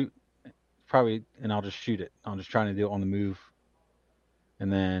want to shoot, probably, and I'll just shoot it. I'm just trying to do it on the move.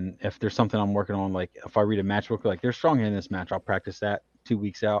 And then if there's something I'm working on, like if I read a match book, like they're strong in this match, I'll practice that 2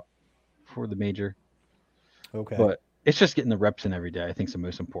 weeks out for the major. Okay. But it's just getting the reps in every day. I think is the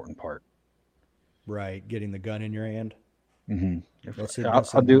most important part. Right. Getting the gun in your hand. If That's it. I'll, That I'll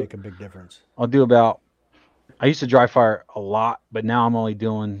seemed to do make a big difference. I'll do about. I used to dry fire a lot, but now I'm only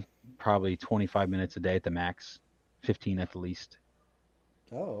doing probably 25 minutes a day at the max, 15 at the least.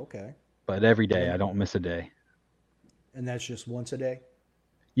 Oh, okay. But every And day, I then, don't miss a day. and that's just once a day.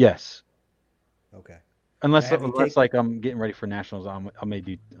 Yes, Okay. Now, unless have you unless take like I'm getting ready for nationals, I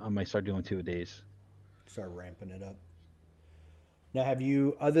may start doing 2 a days. start ramping it up? Now, have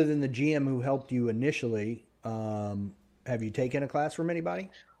you, other than the GM who helped you initially, Have you taken a class from anybody?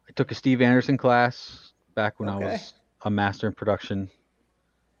 I took a Steve Anderson class back when I Okay. was a master in production,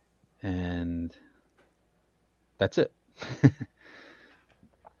 and that's it.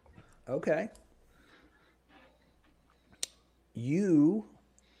 Okay. You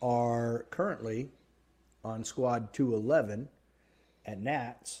are currently on squad 211 at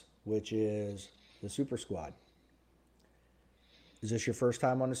Nats, which is the super squad. Is this your first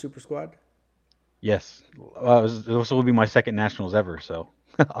time on the super squad? Yes, this will be my second nationals ever, so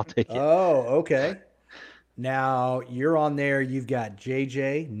I'll take it. Oh, okay. Now you're on there. You've got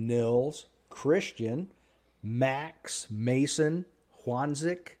JJ, Nils, Christian, Max, Mason,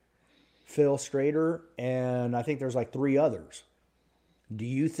 Juanzik, Phil Strader, and I think there's like three others. Do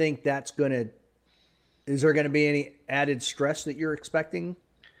you think is there going to be any added stress that you're expecting?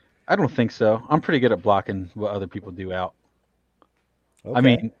 I don't think so. I'm pretty good at blocking what other people do out. I Okay.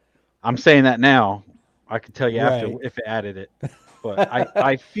 mean, I'm saying that now. I could tell you after Right. if it added it, but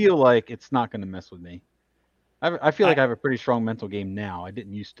I feel like it's not going to mess with me. I feel I like I have a pretty strong mental game now. I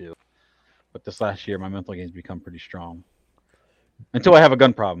didn't used to, but this last year my mental game's become pretty strong. Until I have a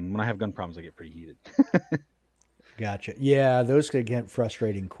gun problem. When I have gun problems, I get pretty heated. gotcha. Yeah, those could get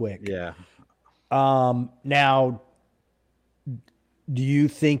frustrating quick. Yeah, Now, do you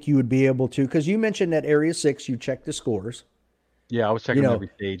think you would be able to? Because you mentioned at Area 6, you checked the scores. yeah. I was You checking them know, every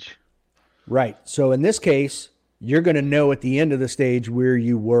stage. right. So in this case, you're going to know at the end of the stage where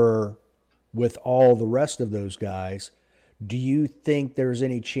you were with all the rest of those guys. Do you think there's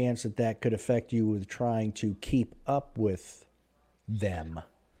any chance that that could affect you with trying to keep up with them?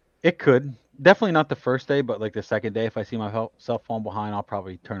 It could. Definitely not the first day, but like the second day, if I see myself falling behind, I'll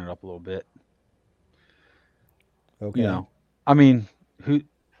probably turn it up a little bit. You Okay. know, I mean, who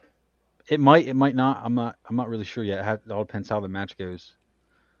it might not. I'm not really sure yet. It all depends how the match goes.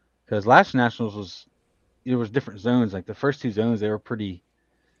 Because last nationals was there was different zones. Like the first two zones, they were pretty.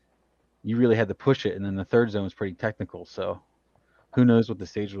 You really had to push it, and then the third zone was pretty technical. So who knows what the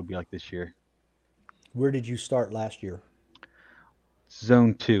stage will be like this year? Where did you start last year?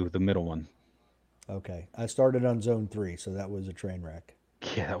 Zone two, the middle one. Okay. I started on zone 3, so that was a train wreck.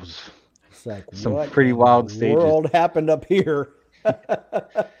 Yeah, that was It's like, some what pretty in the wild stages. world happened up here?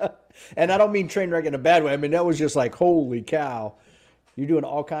 And I don't mean train wreck in a bad way. I mean, that was just like, holy cow. You're doing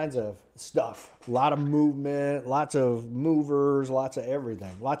all kinds of stuff. A lot of movement, lots of movers, lots of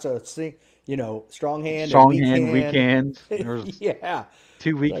everything. Lots of, strong hand and Strong weak hand, weak hand. hand. There was Yeah. two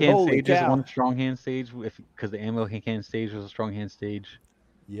It's weak like, hand holy stages, cow. one strong hand stage, because the ammo hand stage was a strong hand stage.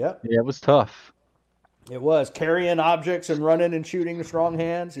 Yep. Yeah, it was tough. It was carrying objects and running and shooting the strong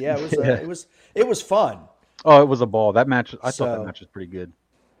hands. Yeah, Yeah. it was fun. Oh, it was a ball. That match, I thought that So, match was pretty good.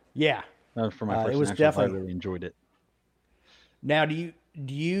 yeah, For my it first was nationals, I definitely. really enjoyed it. Now, do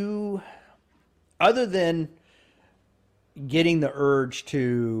you other than getting the urge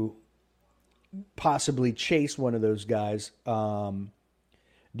to possibly chase one of those guys,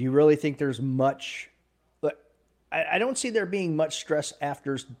 do you really think there's much? But I don't see there being much stress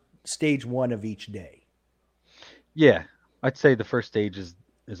after stage one of each day. Yeah, I'd say the first stage is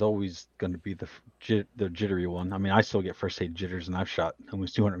always going to be the jittery one. I mean, I still get first stage jitters, and I've shot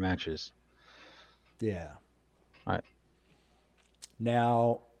almost 200 matches. Yeah. I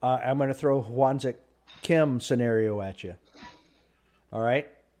Now I'm going to throw Hwanzik Kim scenario at you. All right,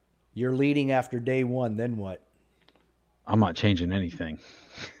 you're leading after day one. Then what? I'm not changing anything.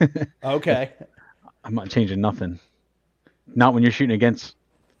 Okay. I'm not changing nothing. Not when you're shooting against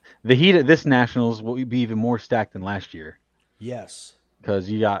the heat at this nationals will be even more stacked than last year Yes. because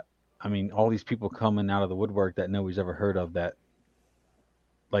you got, I mean, all these people coming out of the woodwork that nobody's ever heard of. That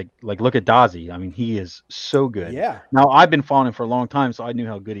like look at Dazzy. I mean, he is so good. Yeah. Now I've been following him for a long time, so I knew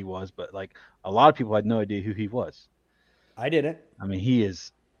how good he was. But like a lot of people had no idea who he was. I didn't. I mean, he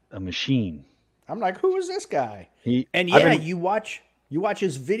is a machine. I'm like, who is this guy? He, And I've yeah, been, you watch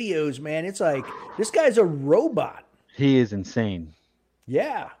his videos, man. It's like this guy's a robot. he is insane.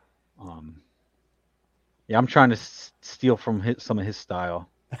 Yeah. Um, yeah, I'm trying to steal from some of his style.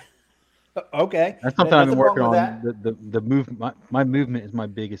 Okay. That's something I've been Nothing wrong working with on. that. The move, my movement is my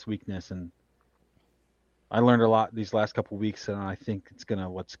biggest weakness, and I learned a lot these last couple of weeks, and I think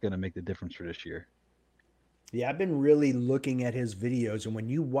what's gonna make the difference for this year. Yeah, I've been really looking at his videos, and when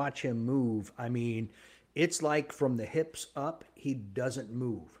you watch him move, I mean, it's like from the hips up, he doesn't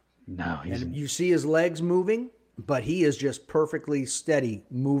move. No, And you see his legs moving, but he is just perfectly steady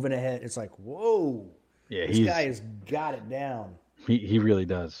moving ahead. It's like, whoa, yeah, this guy has got it down. he really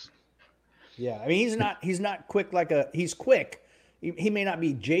does. Yeah, I mean he's not quick he's quick. He may not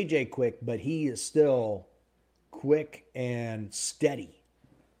be JJ quick, but he is still quick and steady.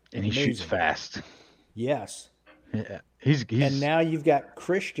 And he shoots Amazing. fast. Yes. Yeah, He's And now you've got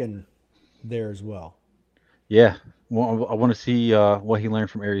Christian there as well. yeah. Well, I want to see what he learned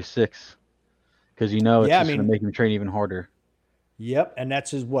from Area 6 because it's Yeah, I just going mean, to make him train even harder. yep. And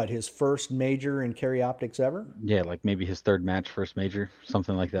that's his first major in carry optics ever? Yeah, like maybe his third match, first major,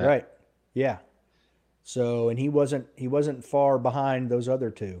 something like that. Right. Yeah. So, and he wasn't far behind those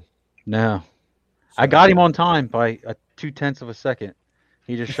other two. No, I got him So, on time by 2/10 of a second.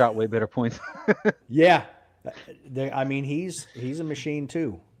 He just shot way better points. yeah. I mean, he's a machine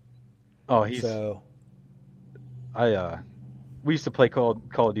too. Oh, So, we used to play Call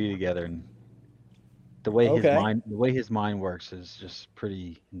of Duty together, and okay. the way his mind works is just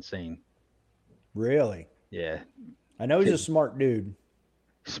pretty insane. Really. Yeah, I know he's a kid, smart dude.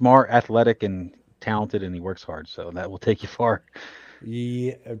 smart, athletic, and talented, and he works hard, so that will take you far.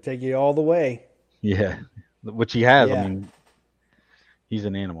 Yeah, it'll take you all the way. Yeah, which he has. I Yeah. mean, he's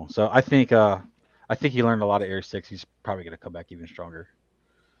an animal. So I think he learned a lot of Air 6. He's probably going to come back even stronger.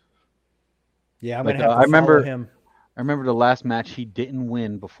 Yeah, I'm Like gonna have to follow him. I remember the last match he didn't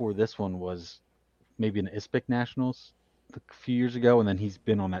win before this one was maybe an ISPIC Nationals a few years ago, and then he's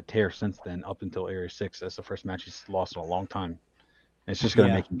been on that tear since then up until Area 6. That's the first match he's lost in a long time. And it's just going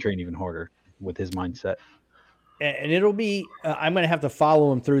to Yeah. make him train even harder with his mindset. And it'll be I'm going to have to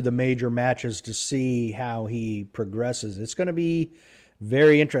follow him through the major matches to see how he progresses. It's going to be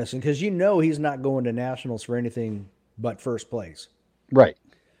very interesting because he's not going to nationals for anything but first place. Right.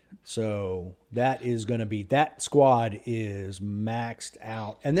 So that squad is maxed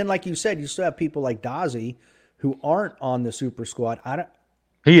out. And then, like you said, you still have people like Dazi who aren't on the super squad. I'm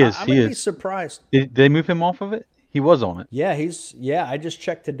He going to be is. surprised. Did they move him off of it? He was on it. Yeah, I just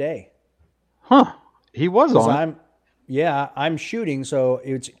checked today. Huh. He was on it. I'm shooting, so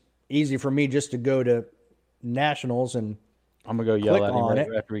it's easy for me just to go to nationals and I'm going to go yell click at him on right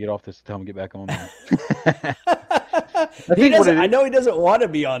it. after we get off this to tell him to get back on there. I know he doesn't want to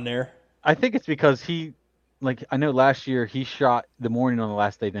be on there. I think it's because I know last year he shot the morning on the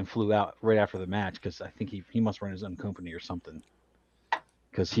last day, then flew out right after the match because I think he must run his own company or something.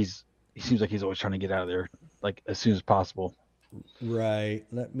 Because he seems like he's always trying to get out of there like as soon as possible. Right.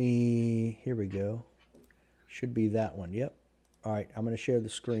 Here we go. Should be that one. Yep. All right. I'm going to share the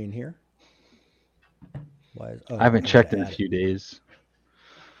screen here. I haven't checked in a few days.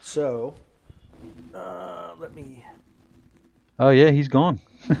 So, let me. Oh yeah, he's gone.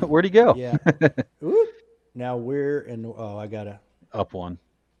 Where'd he go? Yeah. Oop. Now we're in. Oh, I gotta Up one.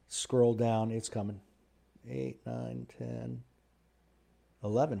 scroll down. It's coming. 8, 9, 10,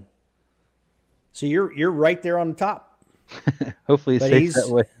 11. So you're right there on the top. Hopefully it stays that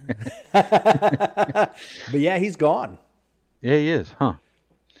way. But yeah, he's gone. Yeah, he is, huh?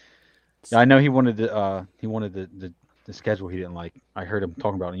 Yeah, I know he wanted the schedule he didn't like. I heard him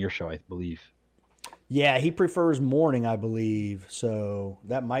talking about it on your show, I believe. Yeah, he prefers morning, I believe. So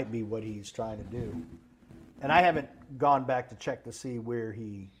that might be what he's trying to do. And I haven't gone back to check to see where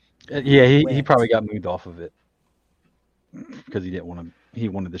he. Yeah, he probably got moved off of it because he didn't want to. He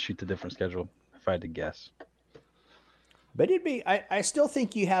wanted to shoot the different schedule. If I had to guess. But I still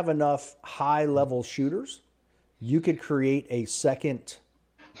think you have enough high level shooters. You could create a second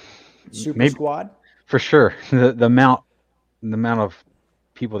super squad. For sure. The amount of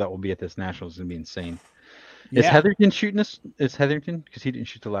people that will be at this national is gonna be insane. Is Heatherton shooting this? Is Heatherton because he didn't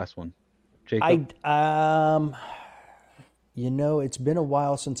shoot the last one? Jacob? It's been a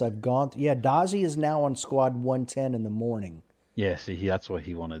while since I've gone. Yeah, Dazi is now on squad 110 in the morning. Yeah, see, that's what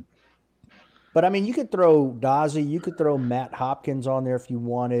he wanted. But I mean, you could throw Dazi, you could throw Matt Hopkins on there if you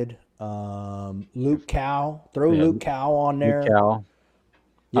wanted. Luke Cow, Luke Cow on there. Luke Cow.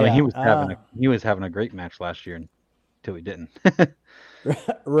 Yeah, I mean, he was having a great match last year until he didn't.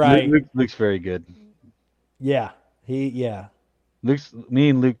 Right. Luke's very good. Yeah, Me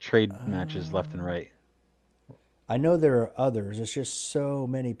and Luke trade matches left and right. I know there are others. It's just so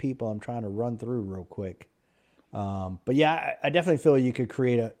many people I'm trying to run through real quick. But yeah, I definitely feel you could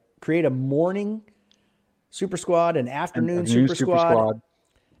create a morning super squad, an afternoon super squad.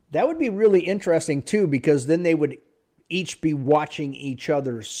 That would be really interesting too, because then they would each be watching each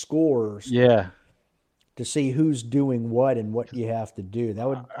other's scores. Yeah. To see who's doing what and what you have to do. That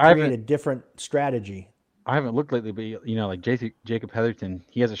would create a different strategy. I haven't looked lately, but like Jacob Heatherton,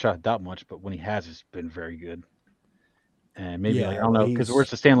 he hasn't shot that much, but when he has, it's been very good. And maybe I don't know, because where's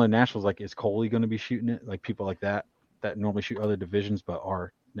the Stanley Nationals? Like, is Coley going to be shooting it? Like people like that normally shoot other divisions but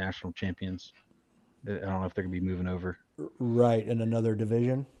are national champions. I don't know if they're going to be moving over. Right, in another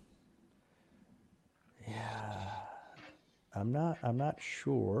division. Yeah, I'm not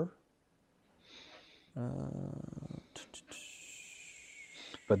sure.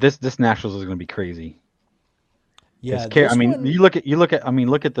 But this nationals is going to be crazy. Yeah, I this mean, one. look at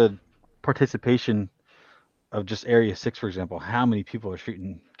the participation of just Area 6, for example. How many people are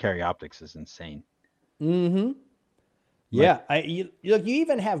shooting carry optics is insane. Mm-hmm. Like, Yeah, look, you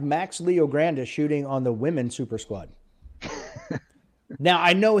even have Max Leo Grande shooting on the women's super squad. Now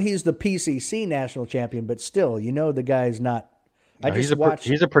I know he's the PCC national champion, but still, the guy's not. I no, just watched.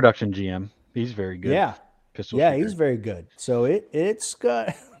 he's a production GM. He's very good Yeah, pistol yeah, he's shooter. very good. So it's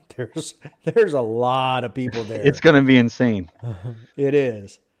got there's a lot of people It's there. gonna be insane. It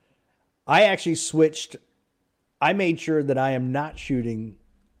is. I actually switched. I made sure that I am not shooting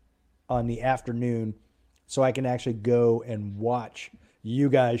on the afternoon, so I can actually go and watch you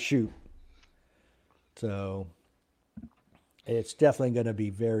guys shoot. So it's definitely going to be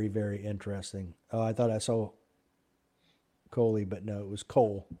very, very interesting. Oh, I thought I saw Coley, but no, it was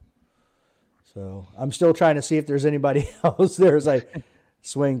Cole. So I'm still trying to see if there's anybody else there as I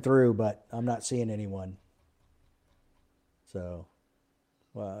swing through, but I'm not seeing anyone. So,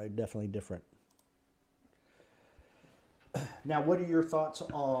 well, definitely different. Now, what are your thoughts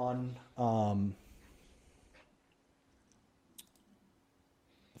on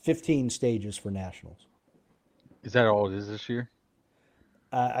 15 stages for nationals? Is that all it is this year?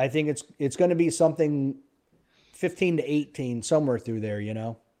 I think it's going to be something 15 to 18, somewhere through there.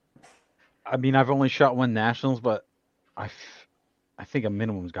 I mean, I've only shot one nationals, but I think a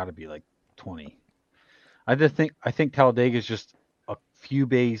minimum's got to be like 20. I think Talladega is just a few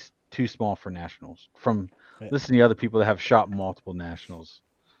bays too small for nationals. From listening to other people that have shot multiple nationals,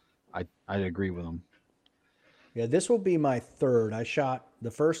 I agree with them. Yeah, this will be my third.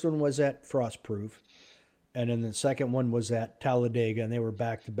 The first one was at Frostproof, and then the second one was at Talladega, and they were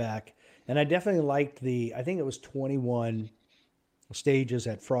back to back. And I definitely liked I think it was 21 stages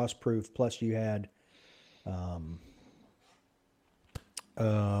at Frostproof, plus you had,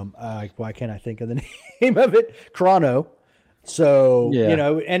 why can't I think of the name of it? Chrono. So,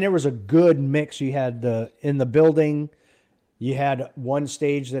 Yeah. and there was a good mix. You had in the building, you had one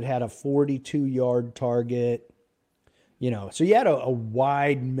stage that had a 42-yard target. So you had a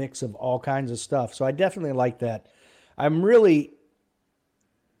wide mix of all kinds of stuff. So I definitely like that.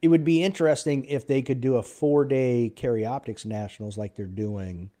 It would be interesting if they could do a 4-day Carry Optics Nationals like they're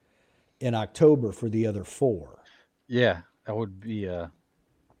doing in October for the other 4. Yeah, that would be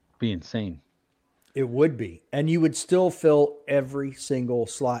insane. It would be. And you would still fill every single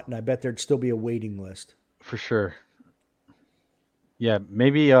slot, and I bet there'd still be a waiting list. For sure. Yeah,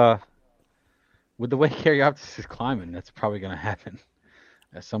 maybe with the way Carry Optics is climbing, that's probably going to happen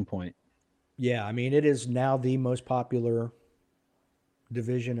at some point. Yeah, I mean, it is now the most popular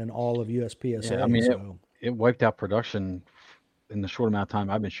division in all of USPSA. Yeah, I mean, so it wiped out production in the short amount of time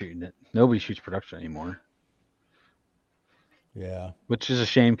I've been shooting it. Nobody shoots production anymore. Yeah, which is a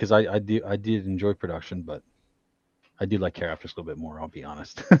shame because I did enjoy production, but I do like Carry Optics a little bit more. I'll be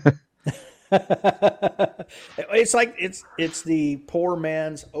honest. it's like it's the poor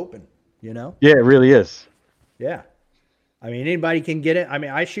man's open. Yeah, it really is. Yeah. I mean, anybody can get it. I mean,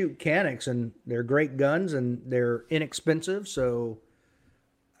 I shoot Canics, and they're great guns, and they're inexpensive. So,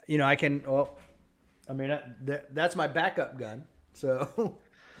 I can. Well, I mean, that's my backup gun. So,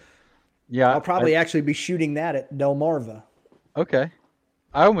 yeah, I'll probably actually be shooting that at Delmarva. Okay,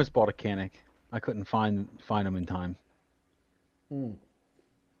 I almost bought a Canic. I couldn't find them in time.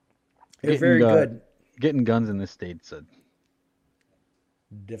 They're very good. Getting guns in this state,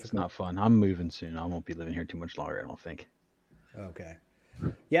 Difficult. It's not fun. I'm moving soon. I won't be living here too much longer, I don't think. Okay.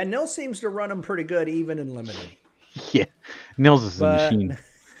 Yeah, Nil seems to run them pretty good, even in limited. Yeah, Nils is a machine.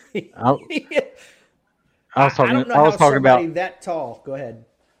 I was talking. I don't know I was how talking somebody about that tall. Go ahead.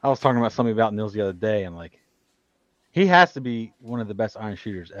 I was talking about something about Nils the other day, and he has to be one of the best iron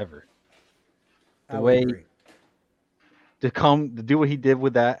shooters ever. The way agree. to do what he did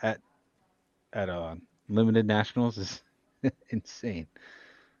with that at limited nationals is insane.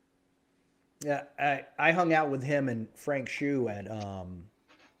 Yeah, I hung out with him and Frank Shu at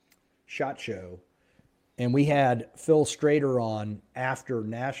SHOT Show, and we had Phil Strader on after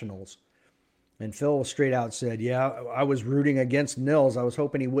nationals, and Phil straight out said, "Yeah, I was rooting against Nils. I was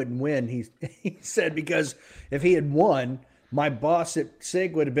hoping he wouldn't win." He said because if he had won, my boss at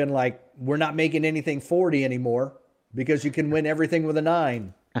SIG would have been like, "We're not making anything 40 anymore because you can win everything with a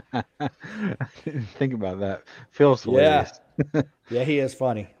 9." I didn't think about that. Phil's hilarious. Yeah, he is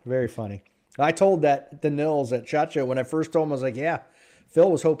funny. Very funny. I told that the Nils at SHOT Show when I first told him, I was like, "Yeah, Phil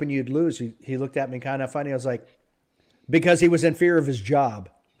was hoping you'd lose." He looked at me kind of funny. I was like, because he was in fear of his job.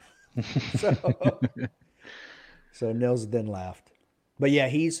 So Nils then laughed. But yeah,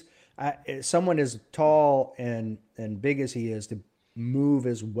 someone as tall and big as he is to move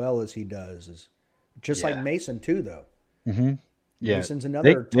as well as he does Just like Mason too, though. Mm-hmm. Yeah, Mason's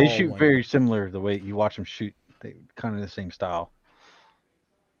another they tall shoot one. very similar the way you watch them shoot. They kind of the same style.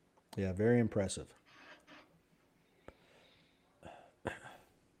 Yeah, very impressive.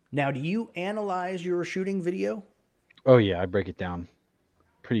 Now, do you analyze your shooting video? Oh yeah, I break it down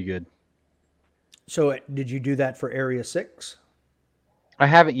pretty good. So, did you do that for Area 6? I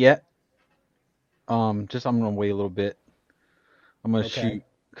haven't yet. Just I'm gonna wait a little bit. I'm gonna Okay. shoot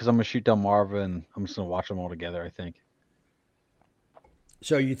because I'm gonna shoot Delmarva and I'm just gonna watch them all together. I think.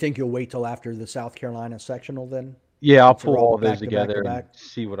 So, you think you'll wait till after the South Carolina sectional then? Yeah, I'll Since they're pull all all of those back to back to together and back?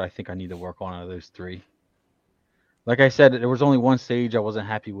 see what I think I need to work on out of those three. Like I said, there was only one stage I wasn't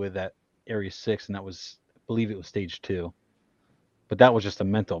happy with at Area 6, and that was, I believe it was stage 2. But that was just a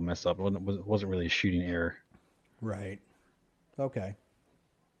mental mess up. It wasn't really a shooting error. Right. Okay.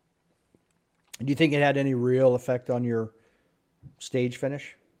 Do you think it had any real effect on your stage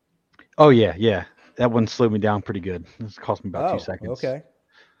finish? Oh yeah, yeah. That one slowed me down pretty good. This cost me about 2 seconds. Okay.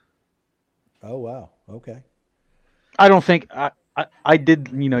 Oh, wow. Okay. I don't think I did.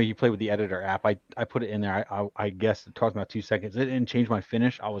 You play with the editor app. I put it in there. I guess it cost me about 2 seconds. It didn't change my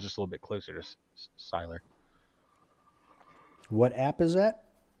finish. I was just a little bit closer to Siler. What app is that?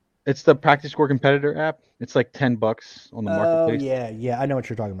 It's the Practice Score Competitor app. It's like $10 on the Oh, marketplace. yeah. I know what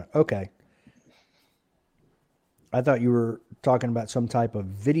you're talking about. Okay. I thought you were talking about some type of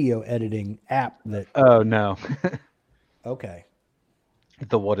video editing app that. Oh no, Okay.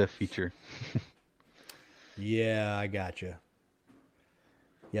 the what if feature. Yeah, I gotcha.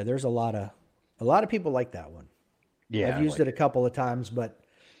 Yeah, there's a lot of people like that one. Yeah, I've used it a couple of times, but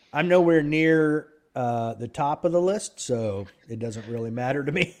I'm nowhere near the top of the list, so it doesn't really matter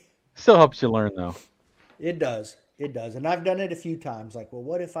to me. Still helps you learn though. It does. It does. And I've done it a few times. Like, well,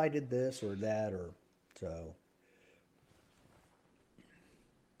 what if I did this or that or so.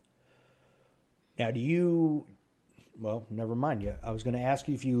 Now, well, never mind. Yeah, I was going to ask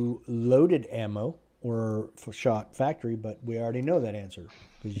you if you loaded ammo or shot factory, but we already know that answer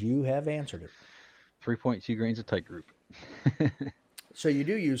because you have answered it. 3.2 grains of tight group. So you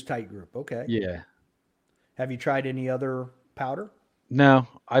do use tight group. Okay. Yeah. Have you tried any other powder? No,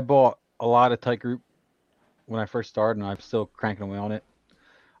 I bought a lot of tight group when I first started, and I'm still cranking away on it.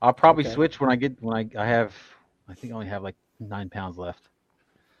 I'll probably switch when I have. I think I only have like 9 pounds left.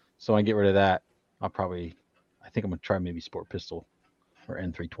 So when I get rid of that, I think I'm gonna try maybe Sport Pistol or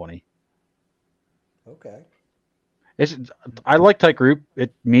N320. Okay. I like tight group.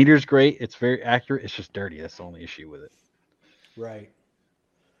 It meters great. It's very accurate. It's just dirty. That's the only issue with it. Right.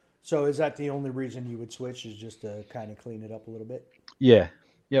 So is that the only reason you would switch is just to kind of clean it up a little bit? Yeah.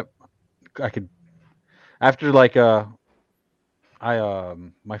 Yep. I could after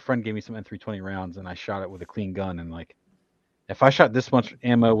my friend gave me some N320 rounds and I shot it with a clean gun and like if I shot this much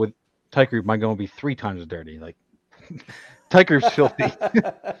ammo with tight group, my gun would be 3 times as dirty. Like tight group's filthy.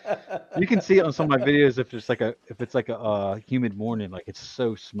 You can see it on some of my videos if it's like a humid morning, like it's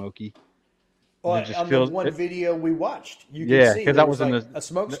so smoky. Well, It just on feels the one video we watched, you could yeah, see because there that was in like the a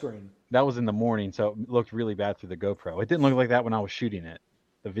smoke screen. that was in the morning, so it looked really bad through the GoPro. It didn't look like that when I was shooting it.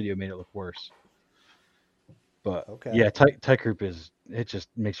 The video made it look worse. But yeah, tight group it just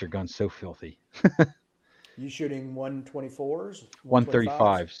makes your gun so filthy. You shooting 124s?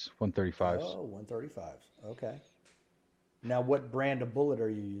 135s. Oh, 135s. Okay. Now, what brand of bullet are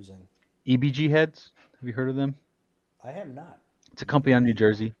you using? EBG heads. Have you heard of them? I have not. It's a company out of New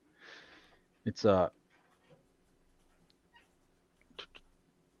Jersey. It's Okay.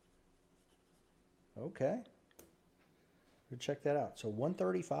 Go check that out. So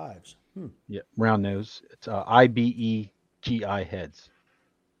 135s. Yeah, round nose. It's IBEGI heads.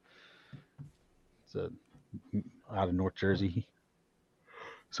 It's out of North Jersey.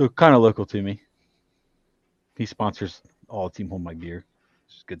 So kind of local to me. He sponsors all Team Hold My Beer.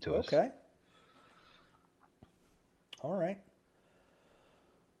 It's good to us. Okay. All right.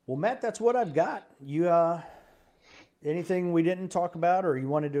 Well, Matt, that's what I've got. You anything we didn't talk about or you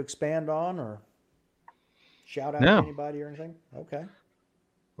wanted to expand on or shout out to anybody or anything? Okay.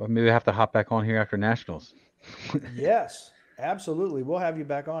 Well, maybe I have to hop back on here after Nationals. Yes, absolutely. We'll have you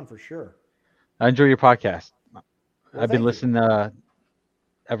back on for sure. I enjoy your podcast. Well, I've been listening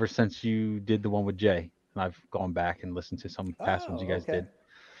ever since you did the one with Jay. And I've gone back and listened to some past ones you guys did.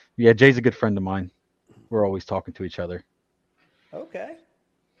 Yeah, Jay's a good friend of mine. We're always talking to each other. Okay.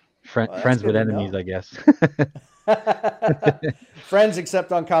 Friends with enemies, I guess. Friends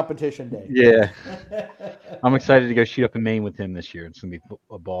except on competition day. Yeah. I'm excited to go shoot up in Maine with him this year. It's going to be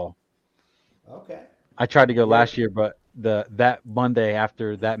a ball. Okay. I tried to go last year, but that Monday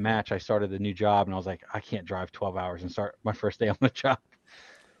after that match, I started a new job, and I was like, I can't drive 12 hours and start my first day on the job.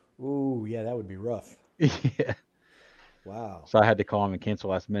 Ooh, yeah, that would be rough. Yeah. Wow. So I had to call him and cancel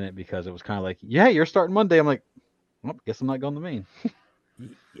last minute because it was kind of like, yeah, you're starting Monday. I'm like, well, guess I'm not going to Maine.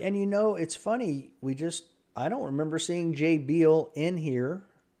 And it's funny. I don't remember seeing Jay Beal in here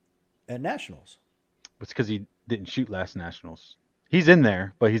at Nationals. It's because he didn't shoot last Nationals. He's in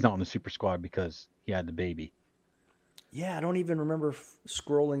there, but he's not on the super squad because he had the baby. Yeah, I don't even remember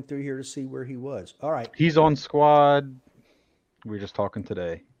scrolling through here to see where he was. All right. He's on squad. We were just talking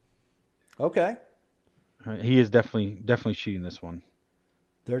today. Okay. He is definitely shooting this one.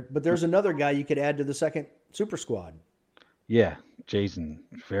 But there's another guy you could add to the second super squad. Yeah, Jason,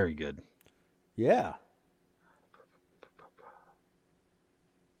 very good. Yeah.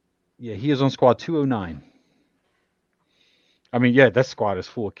 Yeah, he is on squad 209. I mean, yeah, that squad is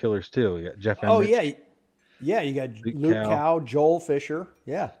full of killers too. You got Jeff Oh Emrich, yeah. Yeah, you got Luke Cal. Cow, Joel Fisher.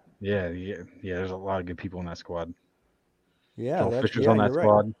 Yeah. Yeah. There's a lot of good people in that squad. Yeah, Joel Fisher's on that you're right.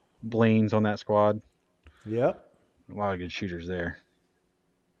 squad. Blaine's on that squad. Yep. A lot of good shooters there.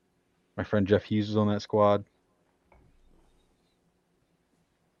 My friend Jeff Hughes is on that squad.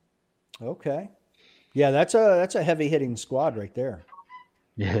 Okay. Yeah, that's a heavy hitting squad right there.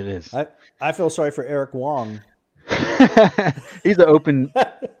 Yeah, it is. I feel sorry for Eric Wong. He's an open.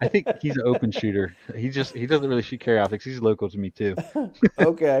 I think he's an open shooter. He doesn't really shoot carry optics. He's local to me too.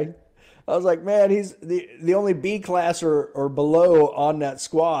 Okay. I was like, man, he's the only B class or below on that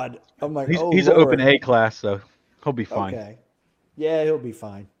squad. I'm like, He's an Lord. open A class, so he'll be fine. Okay. Yeah, he'll be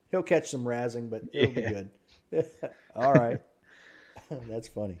fine. He'll catch some razzing, but he'll be good. All right. That's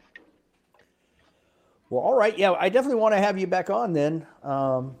funny. Well, all right. Yeah, I definitely want to have you back on then.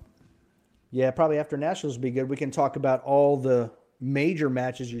 Yeah, probably after Nationals would be good. We can talk about all the major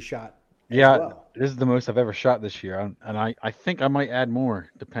matches you shot as well. This is the most I've ever shot this year, and I think I might add more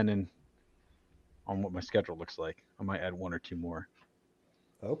depending on what my schedule looks like. I might add one or two more.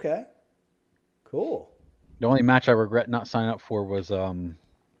 Okay. Cool. The only match I regret not signing up for was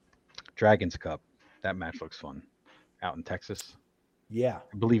Dragons Cup. That match looks fun out in Texas. Yeah,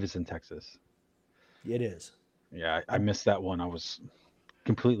 I believe it's in Texas. it is. Yeah, I missed that one. I was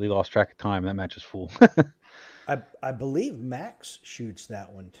completely lost track of time. That match is full. I believe Max shoots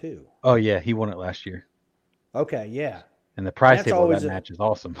that one too. Oh yeah, he won it last year. Okay, yeah. And the prize That's table of always that match is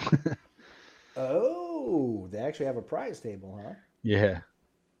awesome. Oh, they actually have a prize table, huh? Yeah.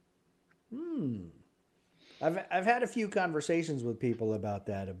 I've had a few conversations with people about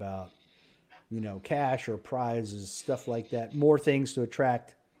that, about cash or prizes, stuff like that, more things to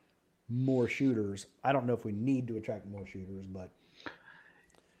attract more shooters. I don't know if we need to attract more shooters, but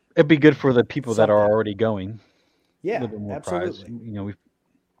It'd be good for the people that are something. already going. A Yeah, little bit more absolutely. prize.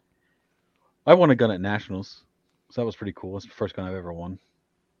 I won a gun at Nationals, so that was pretty cool. It's the first gun I've ever won.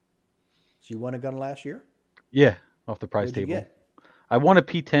 So you won a gun last year? Yeah, off the prize What'd you table. get? I won a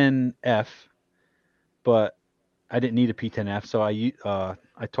P10F, but I didn't need a P10F, so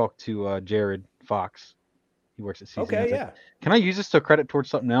I talked to Jared Fox. He works at CZ. I Okay, was like, yeah. can I use this to credit towards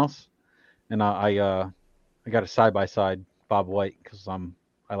something else? And I got a side by side Bob White because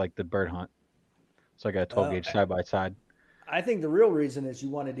I like the bird hunt, so I got a 12 gauge side by side. I think the real reason is you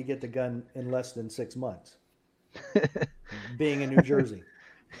wanted to get the gun in less than 6 months, being in New Jersey.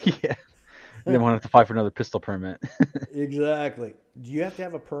 Yeah, you didn't want to have to apply for another pistol permit. Exactly. Do you have to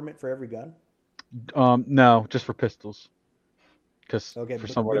have a permit for every gun? No, just for pistols. Because Okay, for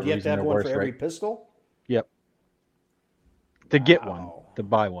but, some but whatever you have to reason have they're one worse, for every right? pistol? Yep. To get one, Wow. to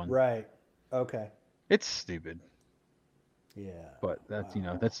buy one. Right. Okay. It's stupid, Yeah. but that's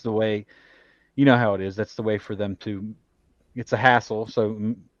that's the way. You know how it is. That's the way for them to. It's a hassle,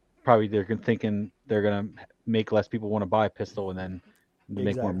 so probably they're thinking they're gonna make less people want to buy a pistol, and then to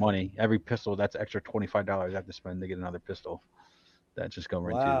make more Exactly. money. Every pistol, that's extra $25 I have to spend to get another pistol. That's just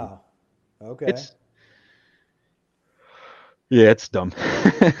going into. Wow. Okay. It's it's dumb.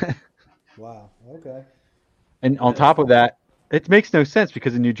 Wow. Okay. And on top of that, it makes no sense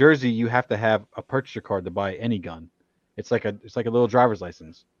because in New Jersey you have to have a purchaser card to buy any gun. It's like a little driver's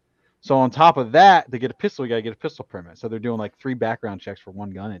license. So on top of that, to get a pistol, you gotta get a pistol permit. So they're doing like 3 background checks for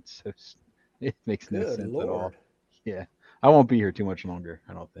one gun. It makes no Good sense at all. Lord. Yeah, I won't be here too much longer.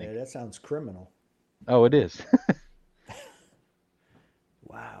 I don't think. Yeah, that sounds criminal. Oh, it is.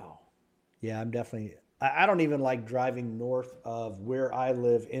 Wow. Yeah, I'm definitely. I don't even like driving north of where I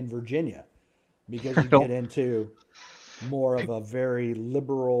live in Virginia because I you don't. get into more of a very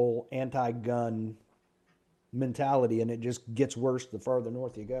liberal anti-gun mentality, and it just gets worse the farther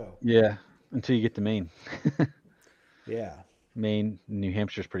north you go. Yeah, until you get to Maine. Yeah. Maine, New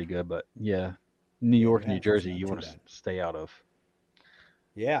Hampshire's pretty good, but yeah, New Yeah, New York, New Hampshire's Jersey, not you too want to bad. stay out of.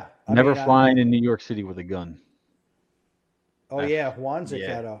 Yeah. I Never mean, flying in New York City with a gun. oh yeah, Juanzik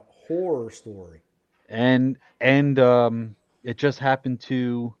Yeah. had a horror story. And it just happened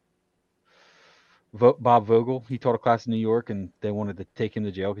to Bob Vogel. He taught a class in New York, and they wanted to take him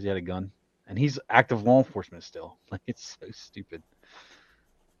to jail because he had a gun. And he's active law enforcement still. Like, it's so stupid.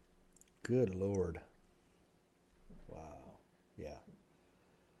 Good Lord. Wow. Yeah.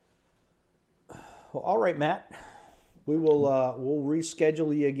 Well, all right, Matt. We will we'll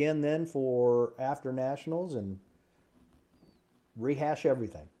reschedule you again then for after nationals and rehash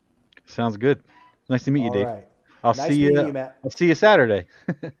everything. Sounds good. Nice to meet you, All Dave. right. I'll Nice see meeting you. you, Matt. I'll see you Saturday.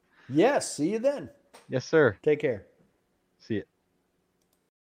 Yes. See you then. Yes, sir. Take care. See you.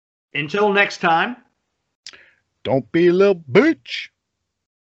 Until next time. Don't be a little bitch.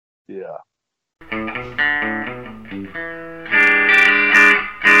 Yeah.